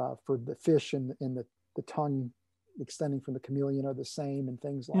for the fish and the tongue extending from the chameleon are the same, and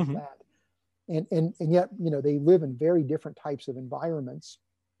things like that. And yet, they live in very different types of environments.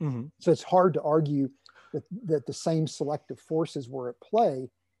 So it's hard to argue that the same selective forces were at play.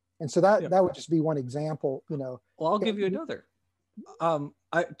 And so that would just be one example, Well, I'll give you another.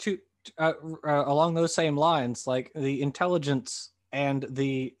 Along those same lines, like the intelligence and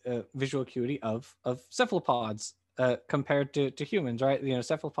the visual acuity of cephalopods compared to humans, right?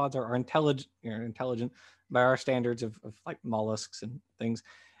 Cephalopods are intelligent by our standards of like mollusks and things.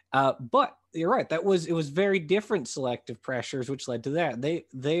 But you're right. It was very different selective pressures, which led to that.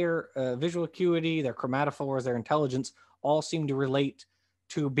 Their visual acuity, their chromatophores, their intelligence all seem to relate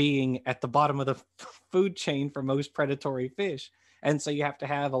to being at the bottom of the food chain for most predatory fish. And so you have to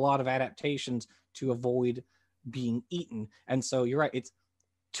have a lot of adaptations to avoid being eaten. And so you're right. It's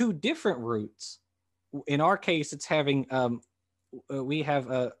two different routes. In our case, it's having, we have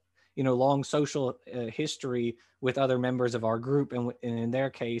a, long social history with other members of our group. And in their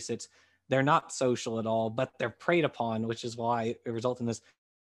case, they're not social at all, but they're preyed upon, which is why it results in this.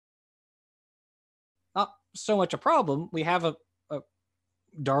 Not so much a problem. We have a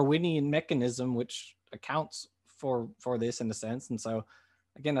Darwinian mechanism which accounts for this in a sense, and so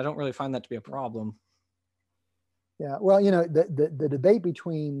again, I don't really find that to be a problem. Yeah, well, the debate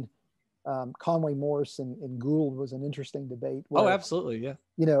between Conway Morris and Gould was an interesting debate. Where, absolutely, yeah.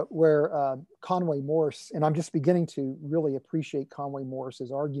 Where Conway Morris, and I'm just beginning to really appreciate Conway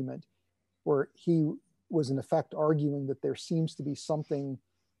Morris's argument, where he was in effect arguing that there seems to be something,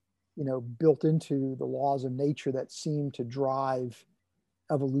 built into the laws of nature that seem to drive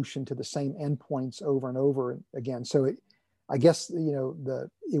evolution to the same endpoints over and over again. So I guess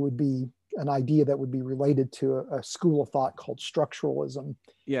it would be an idea that would be related to a school of thought called structuralism.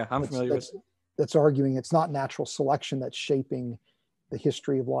 Yeah, I'm familiar with. That's arguing it's not natural selection that's shaping the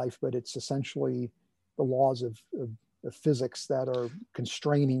history of life, but it's essentially the laws of physics that are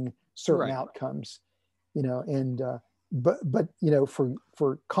constraining certain outcomes, and but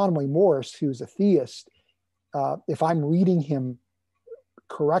for Conway Morris, who's a theist, if I'm reading him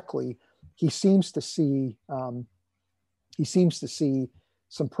correctly, he seems to see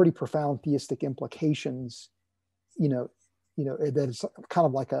some pretty profound theistic implications, that is kind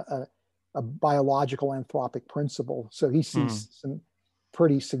of like a biological anthropic principle. So he sees some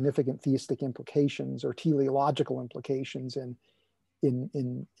pretty significant theistic implications or teleological implications in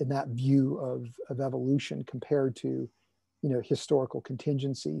that view of evolution compared to, historical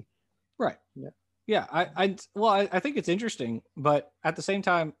contingency. Right. Yeah. I think it's interesting, but at the same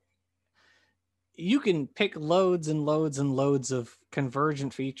time, you can pick loads and loads and loads of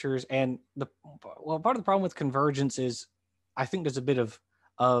convergent features, and part of the problem with convergence is I think there's a bit of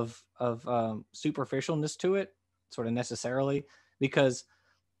superficialness to it, sort of necessarily, because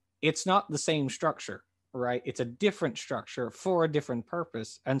it's not the same structure, right? It's a different structure for a different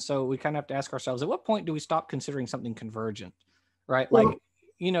purpose, and so we kind of have to ask ourselves, at what point do we stop considering something convergent, right? Like,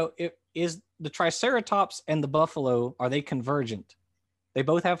 is the Triceratops and the buffalo, are they convergent? They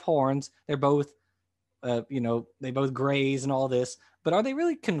both have horns. They're both, they both graze and all this, but are they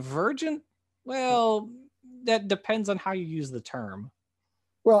really convergent? Well, that depends on how you use the term.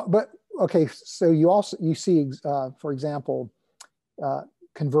 Well, but okay, so you see, for example,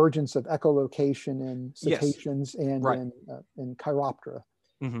 convergence of echolocation in cetaceans and in Chiroptera,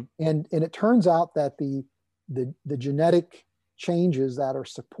 and it turns out that the genetic changes that are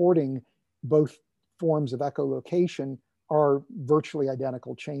supporting both forms of echolocation are virtually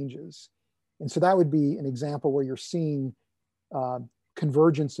identical changes, and so that would be an example where you're seeing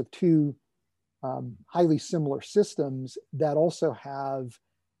convergence of two highly similar systems that also have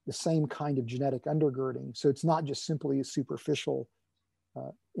the same kind of genetic undergirding. So it's not just simply a superficial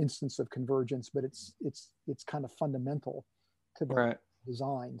instance of convergence, but it's kind of fundamental to the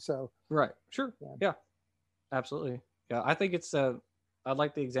design. So sure, yeah, absolutely, yeah. I think it's I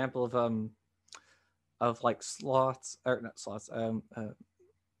like the example of like sloths, or not sloths,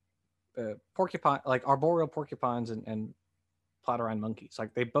 porcupine, like arboreal porcupines and platyrine monkeys.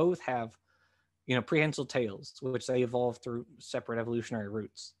 Like they both have, prehensile tails, which they evolved through separate evolutionary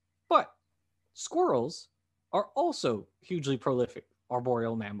routes. But squirrels are also hugely prolific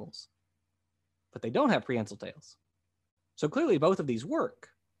arboreal mammals, but they don't have prehensile tails. So clearly both of these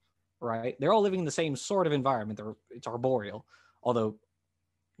work, right? They're all living in the same sort of environment. It's arboreal, although,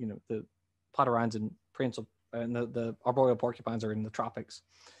 the platyrines and prehensile and the arboreal porcupines are in the tropics,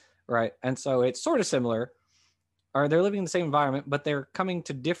 right? And so it's sort of similar. Or they're living in the same environment, but they're coming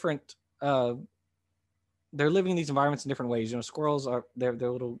to different. They're living in these environments in different ways. Squirrels are they're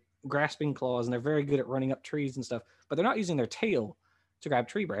little grasping claws, and they're very good at running up trees and stuff. But they're not using their tail to grab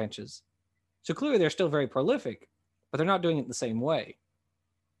tree branches. So clearly, they're still very prolific, but they're not doing it the same way,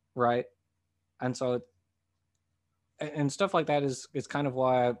 right? And so, and stuff like that is kind of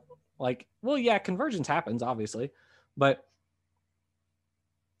why, convergence happens, obviously, but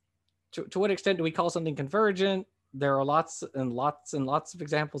to what extent do we call something convergent? There are lots and lots and lots of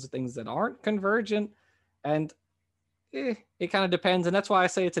examples of things that aren't convergent, and it kind of depends. And that's why I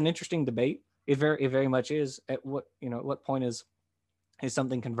say it's an interesting debate. It very much is. At what point is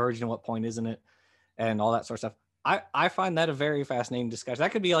something convergent and what point isn't it, and all that sort of stuff. I find that a very fascinating discussion.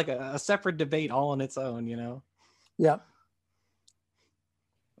 That could be like a separate debate all on its own. Yeah.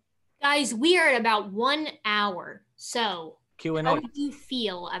 Guys, we are at about 1 hour. So Q&A. How do you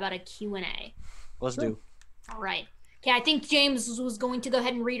feel about a Q&A? Let's do. All right. Okay, I think James was going to go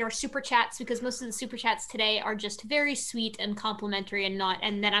ahead and read our super chats because most of the super chats today are just very sweet and complimentary and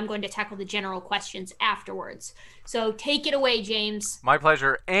then I'm going to tackle the general questions afterwards. So take it away, James. My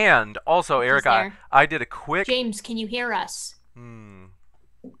pleasure. And also, Eric, I did a quick... James, can you hear us?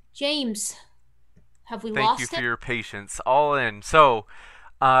 James, have we lost him? Thank you for your patience. All in. So,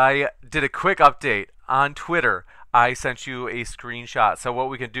 I did a quick update on Twitter. I sent you a screenshot. So what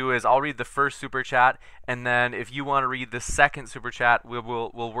we can do is I'll read the first super chat, and then if you want to read the second super chat,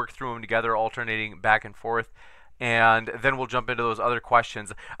 we'll work through them together, alternating back and forth, and then we'll jump into those other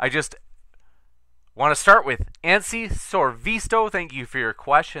questions. I just want to start with Ansi Sorvisto. Thank you for your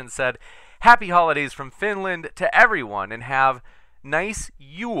question. Said, happy holidays from Finland to everyone, and have nice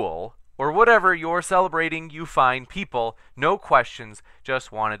Yule or whatever you're celebrating, you fine people. No questions,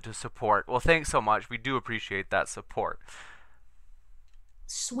 just wanted to support. Well, thanks so much. We do appreciate that support.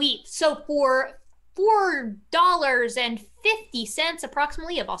 Sweet. So for $4.50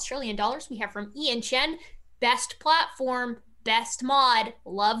 approximately of Australian dollars we have from Ian Chen. Best platform, best mod,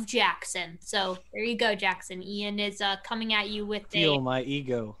 love Jackson. So there you go, Jackson. Ian is coming at you with my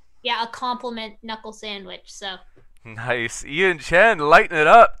ego. Yeah, a compliment knuckle sandwich. So nice. Ian Chen, lighten it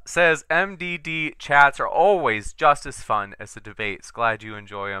up, says MDD chats are always just as fun as the debates. Glad you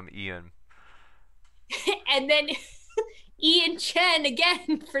enjoy them, Ian. And then Ian Chen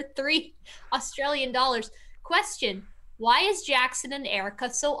again for $3 Australian. Question: why is Jackson and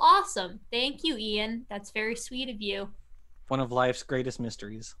Erica so awesome? Thank you, Ian. That's very sweet of you. One of life's greatest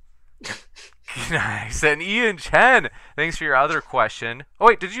mysteries. Nice. And Ian Chen, thanks for your other question. Oh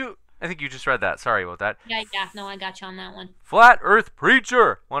wait, I think you just read that. Sorry about that. Yeah, no, I got you on that one. Flat Earth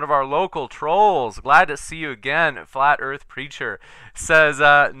Preacher, one of our local trolls. Glad to see you again, Flat Earth Preacher. Says,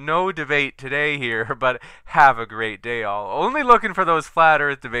 no debate today here, but have a great day, all. Only looking for those Flat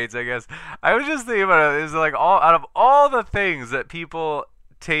Earth debates, I guess. I was just thinking about it. It's like, out of all the things that people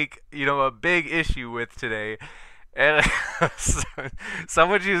take, a big issue with today, and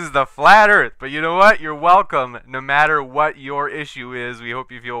someone chooses the flat earth, but you know what? You're welcome no matter what your issue is. We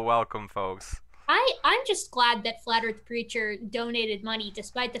hope you feel welcome, folks. I'm just glad that Flat Earth Preacher donated money,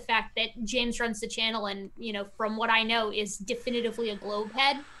 despite the fact that James runs the channel and, from what I know, is definitively a globe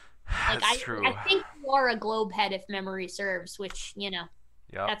head. That's true. I think you are a globe head if memory serves, which, Yep.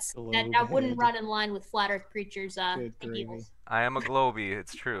 that wouldn't run in line with Flat Earth Preacher's ideals. I am a globie,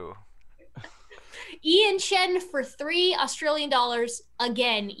 it's true. Ian Chen for $3 Australian.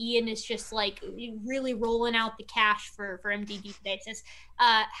 Again, Ian is just really rolling out the cash for MDD today. It says,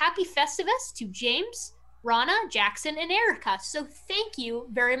 happy Festivus to James, Rana, Jackson, and Erica. So thank you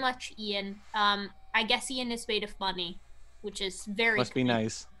very much, Ian. I guess Ian is made of money, which is very must be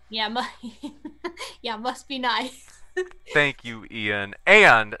nice. Yeah, must be nice. Thank you, Ian.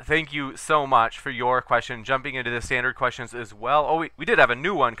 And thank you so much for your question. Jumping into the standard questions as well. Oh, we did have a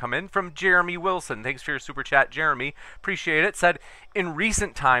new one come in from Jeremy Wilson. Thanks for your super chat, Jeremy. Appreciate it. Said, in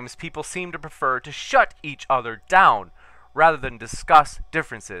recent times, people seem to prefer to shut each other down rather than discuss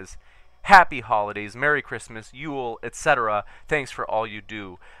differences. Happy holidays, Merry Christmas, Yule, etc. Thanks for all you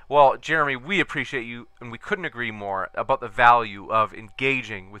do. Well, Jeremy, we appreciate you, and we couldn't agree more about the value of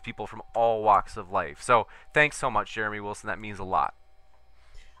engaging with people from all walks of life. So thanks so much, Jeremy Wilson. That means a lot.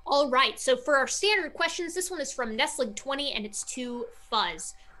 All right, so for our standard questions, this one is from Nestling20, and it's to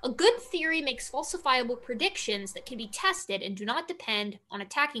Fuzz. A good theory makes falsifiable predictions that can be tested and do not depend on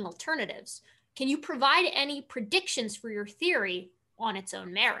attacking alternatives. Can you provide any predictions for your theory on its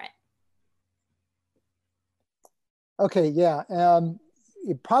own merit? Okay, yeah.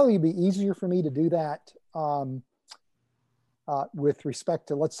 It'd probably be easier for me to do that with respect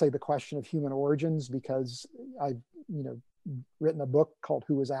to, let's say, the question of human origins, because I've, written a book called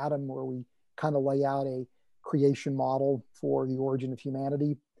Who is Adam, where we kind of lay out a creation model for the origin of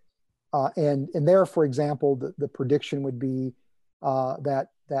humanity. And there, for example, the prediction would be that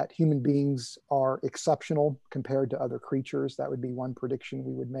human beings are exceptional compared to other creatures. That would be one prediction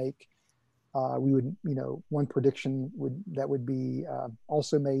we would make. One prediction that would be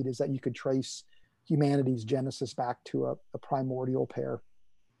also made is that you could trace humanity's genesis back to a primordial pair.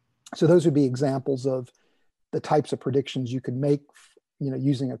 So those would be examples of the types of predictions you could make,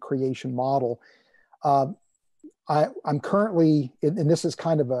 using a creation model. I'm currently, and this is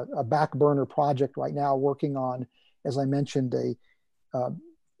kind of a back burner project right now, working on, as I mentioned,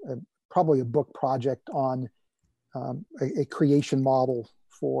 probably a book project on a creation model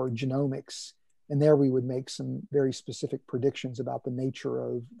for genomics. And there we would make some very specific predictions about the nature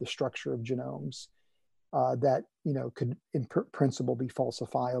of the structure of genomes that, could in principle be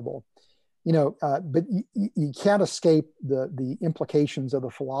falsifiable. But you can't escape the implications of the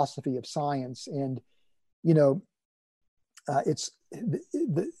philosophy of science. And, it's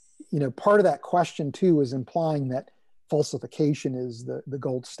part of that question too is implying that falsification is the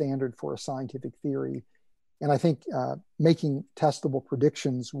gold standard for a scientific theory. And I think making testable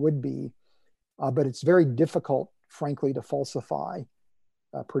predictions would be, but it's very difficult, frankly, to falsify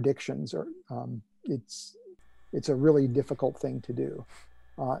predictions. Or it's a really difficult thing to do.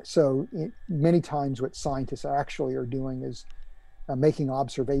 Many times what scientists actually are doing is making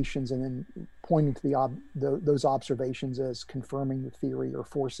observations and then pointing to those observations as confirming the theory or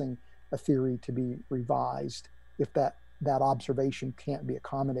forcing a theory to be revised if that observation can't be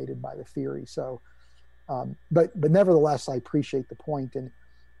accommodated by the theory. So. But nevertheless, I appreciate the point, and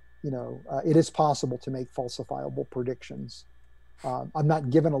it is possible to make falsifiable predictions. I'm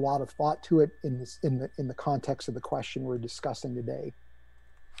not given a lot of thought to it in the context of the question we're discussing today.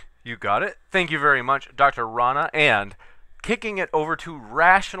 You got it. Thank you very much, Dr. Rana, and kicking it over to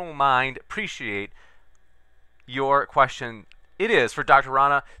Rational Mind. Appreciate your question. It is for Dr.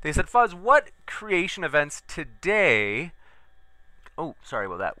 Rana. They said, Fuzz, what creation events today... Oh, sorry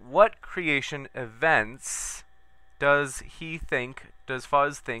about that. What creation events does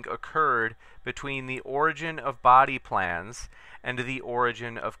Fuzz think occurred between the origin of body plans and the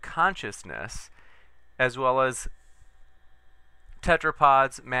origin of consciousness, as well as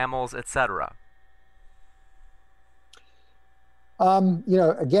tetrapods, mammals, etc.?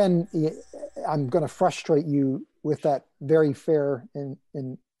 Again, I'm going to frustrate you with that very fair and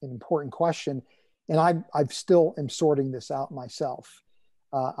important question, and I still am sorting this out myself.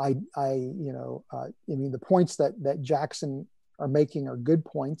 I mean, the points that Jackson are making are good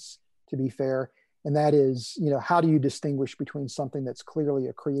points, to be fair, and that is, how do you distinguish between something that's clearly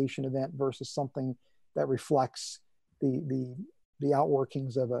a creation event versus something that reflects the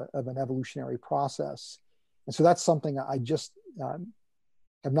outworkings of an evolutionary process? And so that's something I just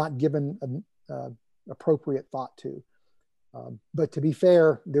have not given an appropriate thought to. But to be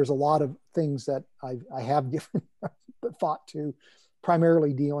fair, there's a lot of things that I have given thought to,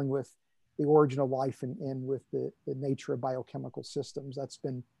 primarily dealing with the origin of life and with the nature of biochemical systems. That's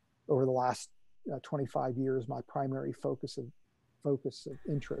been, over the last 25 years, my primary focus of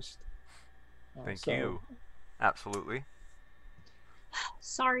interest. Thank you. Absolutely.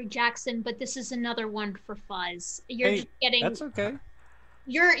 Sorry, Jackson, but this is another one for Fuzz. You're just getting. That's okay.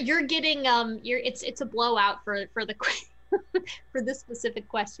 You're getting it's a blowout for the for this specific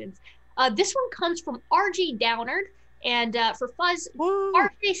questions. This one comes from RG Downard, and for Fuzz, Woo.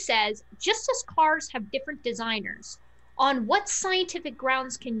 RJ says, just as cars have different designers, on what scientific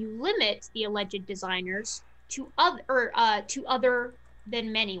grounds can you limit the alleged designers to other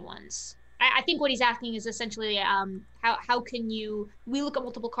than many ones? I think what he's asking is essentially how can we look at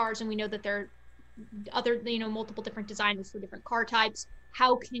multiple cars and we know that there are multiple different designers for different car types.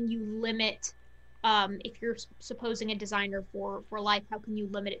 How can you limit, if you're supposing a designer for life, how can you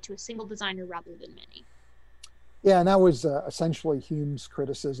limit it to a single designer rather than many? Yeah, and that was essentially Hume's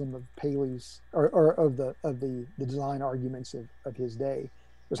criticism of Paley's or of the design arguments of his day.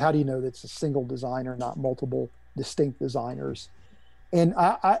 Was how do you know that it's a single designer, not multiple distinct designers? And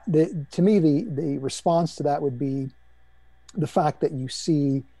to me, the response to that would be the fact that you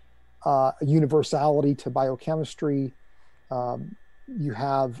see a universality to biochemistry. You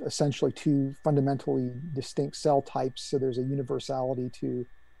have essentially two fundamentally distinct cell types. So there's a universality to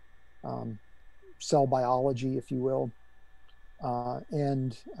cell biology, if you will.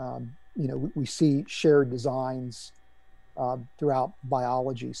 We see shared designs throughout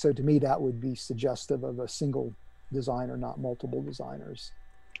biology. So to me, that would be suggestive of a single designer, not multiple designers.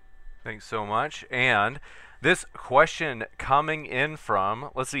 Thanks so much. And this question coming in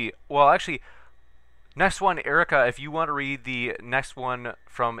from, let's see, well, actually, next one, Erica, if you want to read the next one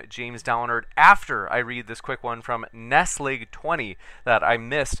from James Downard after I read this quick one from Nestlig20 that I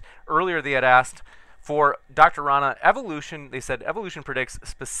missed. Earlier they had asked for Dr. Rana, evolution, they said evolution predicts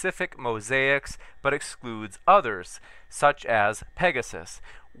specific mosaics but excludes others, such as Pegasus.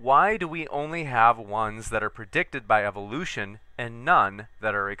 Why do we only have ones that are predicted by evolution and none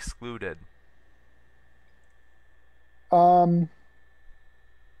that are excluded? I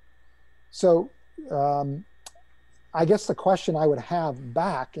guess the question I would have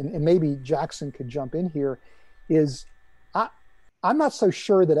back, and maybe Jackson could jump in here, is I'm not so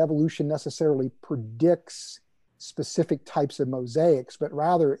sure that evolution necessarily predicts specific types of mosaics, but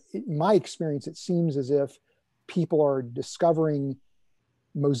rather, in my experience, it seems as if people are discovering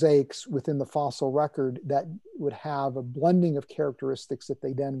mosaics within the fossil record that would have a blending of characteristics that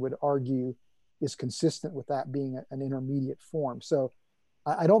they then would argue is consistent with that being an intermediate form. So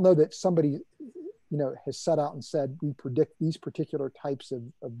I don't know that somebody has set out and said we predict these particular types of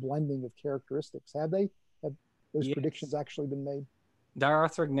blending of characteristics. Have those Yes. predictions actually been made?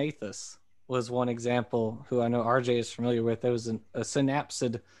 Diarthrognathes was one example, who I know RJ is familiar with. There was a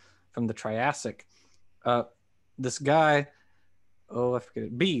synapsid from the Triassic. This guy, I forget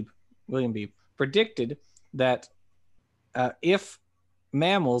it, William Beebe, predicted that if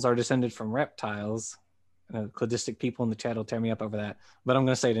mammals are descended from reptiles, cladistic people in the chat will tear me up over that, but I'm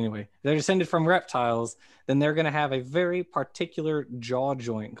going to say it anyway. If they're descended from reptiles, then they're going to have a very particular jaw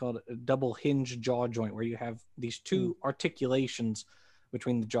joint called a double hinge jaw joint, where you have these two articulations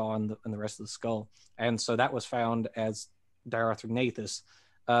between the jaw and the rest of the skull. And so that was found as Diarthrognathes.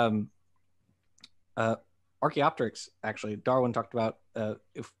 Archaeopteryx, actually, Darwin talked about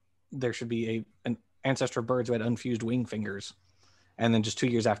if there should be an ancestor of birds who had unfused wing fingers. And then just 2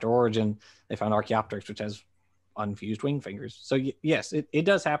 years after origin, they found Archaeopteryx, which has unfused wing fingers. So yes, it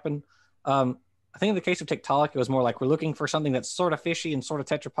does happen. I think in the case of Tiktaalik, it was more like we're looking for something that's sort of fishy and sort of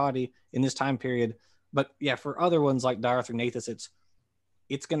tetrapody in this time period. But yeah, for other ones like Diarthronathus,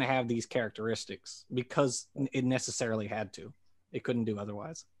 it's going to have these characteristics because it necessarily had to. It couldn't do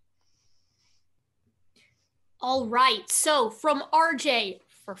otherwise. All right. So from RJ,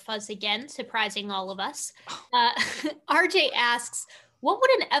 for Fuzz again, surprising all of us, RJ asks, what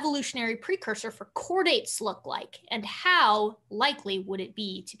would an evolutionary precursor for chordates look like, and how likely would it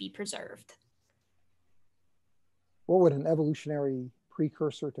be to be preserved? What would an evolutionary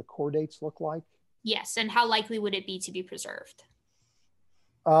precursor to chordates look like? Yes, and how likely would it be to be preserved?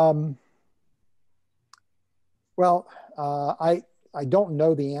 Well, I don't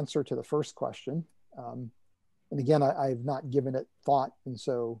know the answer to the first question. And again, I've not given it thought. And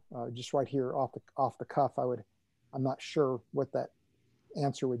so just right here off the cuff, I'm not sure what that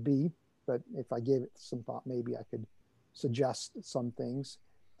answer would be, but if I gave it some thought, maybe I could suggest some things.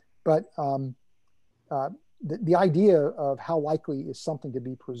 But the idea of how likely is something to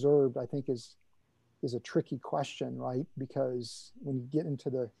be preserved, I think is a tricky question, right? Because when you get into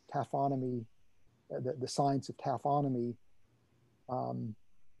the taphonomy, the science of taphonomy, I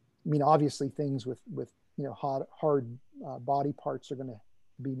mean, obviously things with hard body parts are going to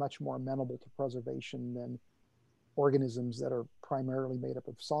be much more amenable to preservation than organisms that are primarily made up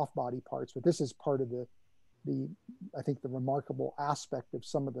of soft body parts. But this is part of I think the remarkable aspect of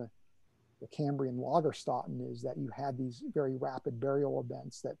some of the Cambrian Lagerstätten is that you had these very rapid burial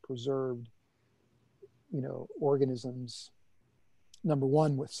events that preserved, organisms, number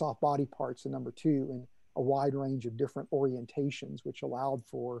one, with soft body parts, and number two, in a wide range of different orientations, which allowed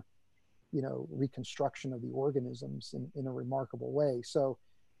for, reconstruction of the organisms in a remarkable way. So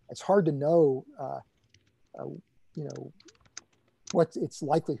it's hard to know, what its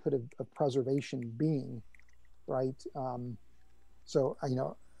likelihood of preservation being, right? So,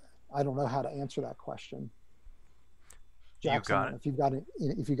 I don't know how to answer that question. Jackson, you got it.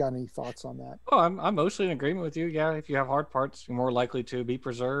 If you got any thoughts on that. Oh, I'm mostly in agreement with you. Yeah, if you have hard parts, you're more likely to be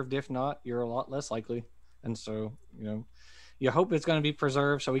preserved. If not, you're a lot less likely. And so, you hope it's going to be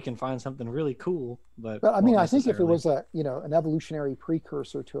preserved so we can find something really cool. But I mean, I think if it was an evolutionary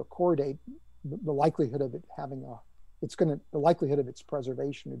precursor to a chordate, the likelihood of it having the likelihood of its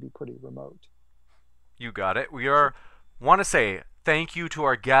preservation would be pretty remote. You got it. Want to say thank you to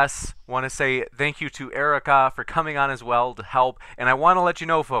our guests. Want to say thank you to Erica for coming on as well to help. And I want to let you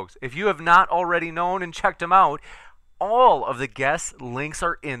know, folks, if you have not already known and checked them out, all of the guest links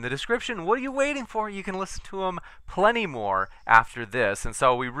are in the description. What are you waiting for? You can listen to them plenty more after this. And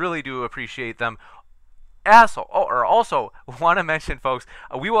so we really do appreciate them. Also want to mention, folks,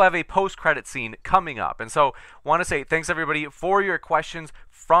 we will have a post-credit scene coming up. And so want to say thanks, everybody, for your questions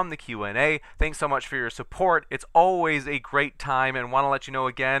from the Q&A. Thanks so much for your support. It's always a great time, and want to let you know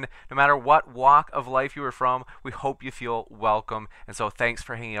again, no matter what walk of life you are from, we hope you feel welcome. And so thanks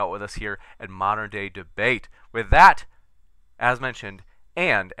for hanging out with us here at Modern Day Debate. With that, as mentioned,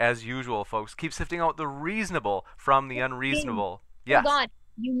 and as usual, folks, keep sifting out the reasonable from the unreasonable. Yes. Hold on.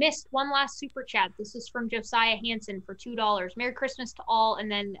 You missed one last super chat. This is from Josiah Hansen for $2. Merry Christmas to all, and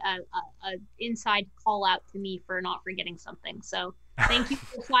then a inside call out to me for not forgetting something. So thank you,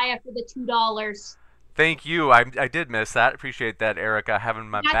 Josiah, for the $2. Thank you. I did miss that. Appreciate that, Erica, having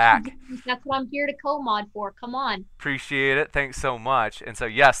my back. That's what I'm here to co-mod for. Come on. Appreciate it. Thanks so much. And so,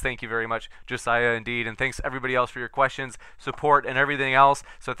 yes, thank you very much, Josiah, indeed. And thanks, everybody else, for your questions, support, and everything else.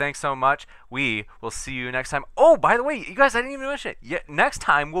 So thanks so much. We will see you next time. Oh, by the way, you guys, I didn't even mention it. Next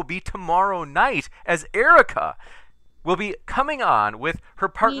time will be tomorrow night, as Erica will be coming on with her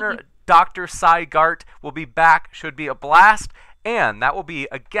partner, Dr. Cy Gart. Will be back. Should be a blast. And that will be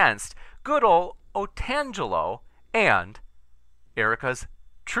against good old Otangelo and Erica's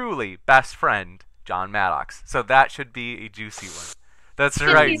truly best friend, John Maddox. So that should be a juicy one. That's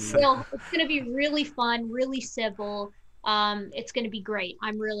right. It's going to be really fun, really civil. It's going to be great.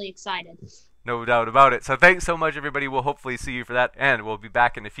 I'm really excited. No doubt about it. So thanks so much, everybody. We'll hopefully see you for that, and we'll be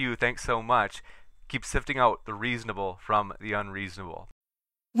back in a few. Thanks so much. Keep sifting out the reasonable from the unreasonable.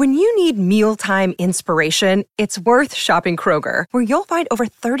 When you need mealtime inspiration, it's worth shopping Kroger, where you'll find over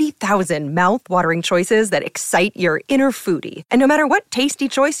 30,000 mouth-watering choices that excite your inner foodie. And no matter what tasty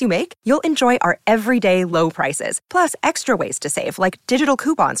choice you make, you'll enjoy our everyday low prices, plus extra ways to save, like digital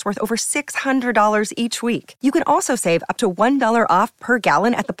coupons worth over $600 each week. You can also save up to $1 off per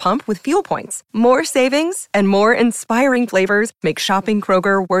gallon at the pump with fuel points. More savings and more inspiring flavors make shopping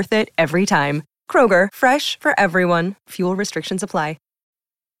Kroger worth it every time. Kroger, fresh for everyone. Fuel restrictions apply.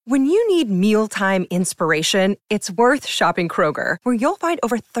 When you need mealtime inspiration, it's worth shopping Kroger, where you'll find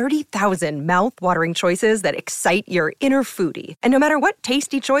over 30,000 mouth-watering choices that excite your inner foodie. And no matter what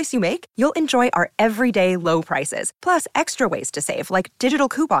tasty choice you make, you'll enjoy our everyday low prices, plus extra ways to save, like digital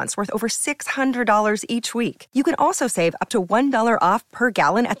coupons worth over $600 each week. You can also save up to $1 off per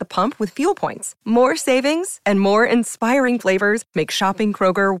gallon at the pump with fuel points. More savings and more inspiring flavors make shopping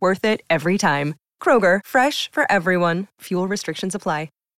Kroger worth it every time. Kroger, fresh for everyone. Fuel restrictions apply.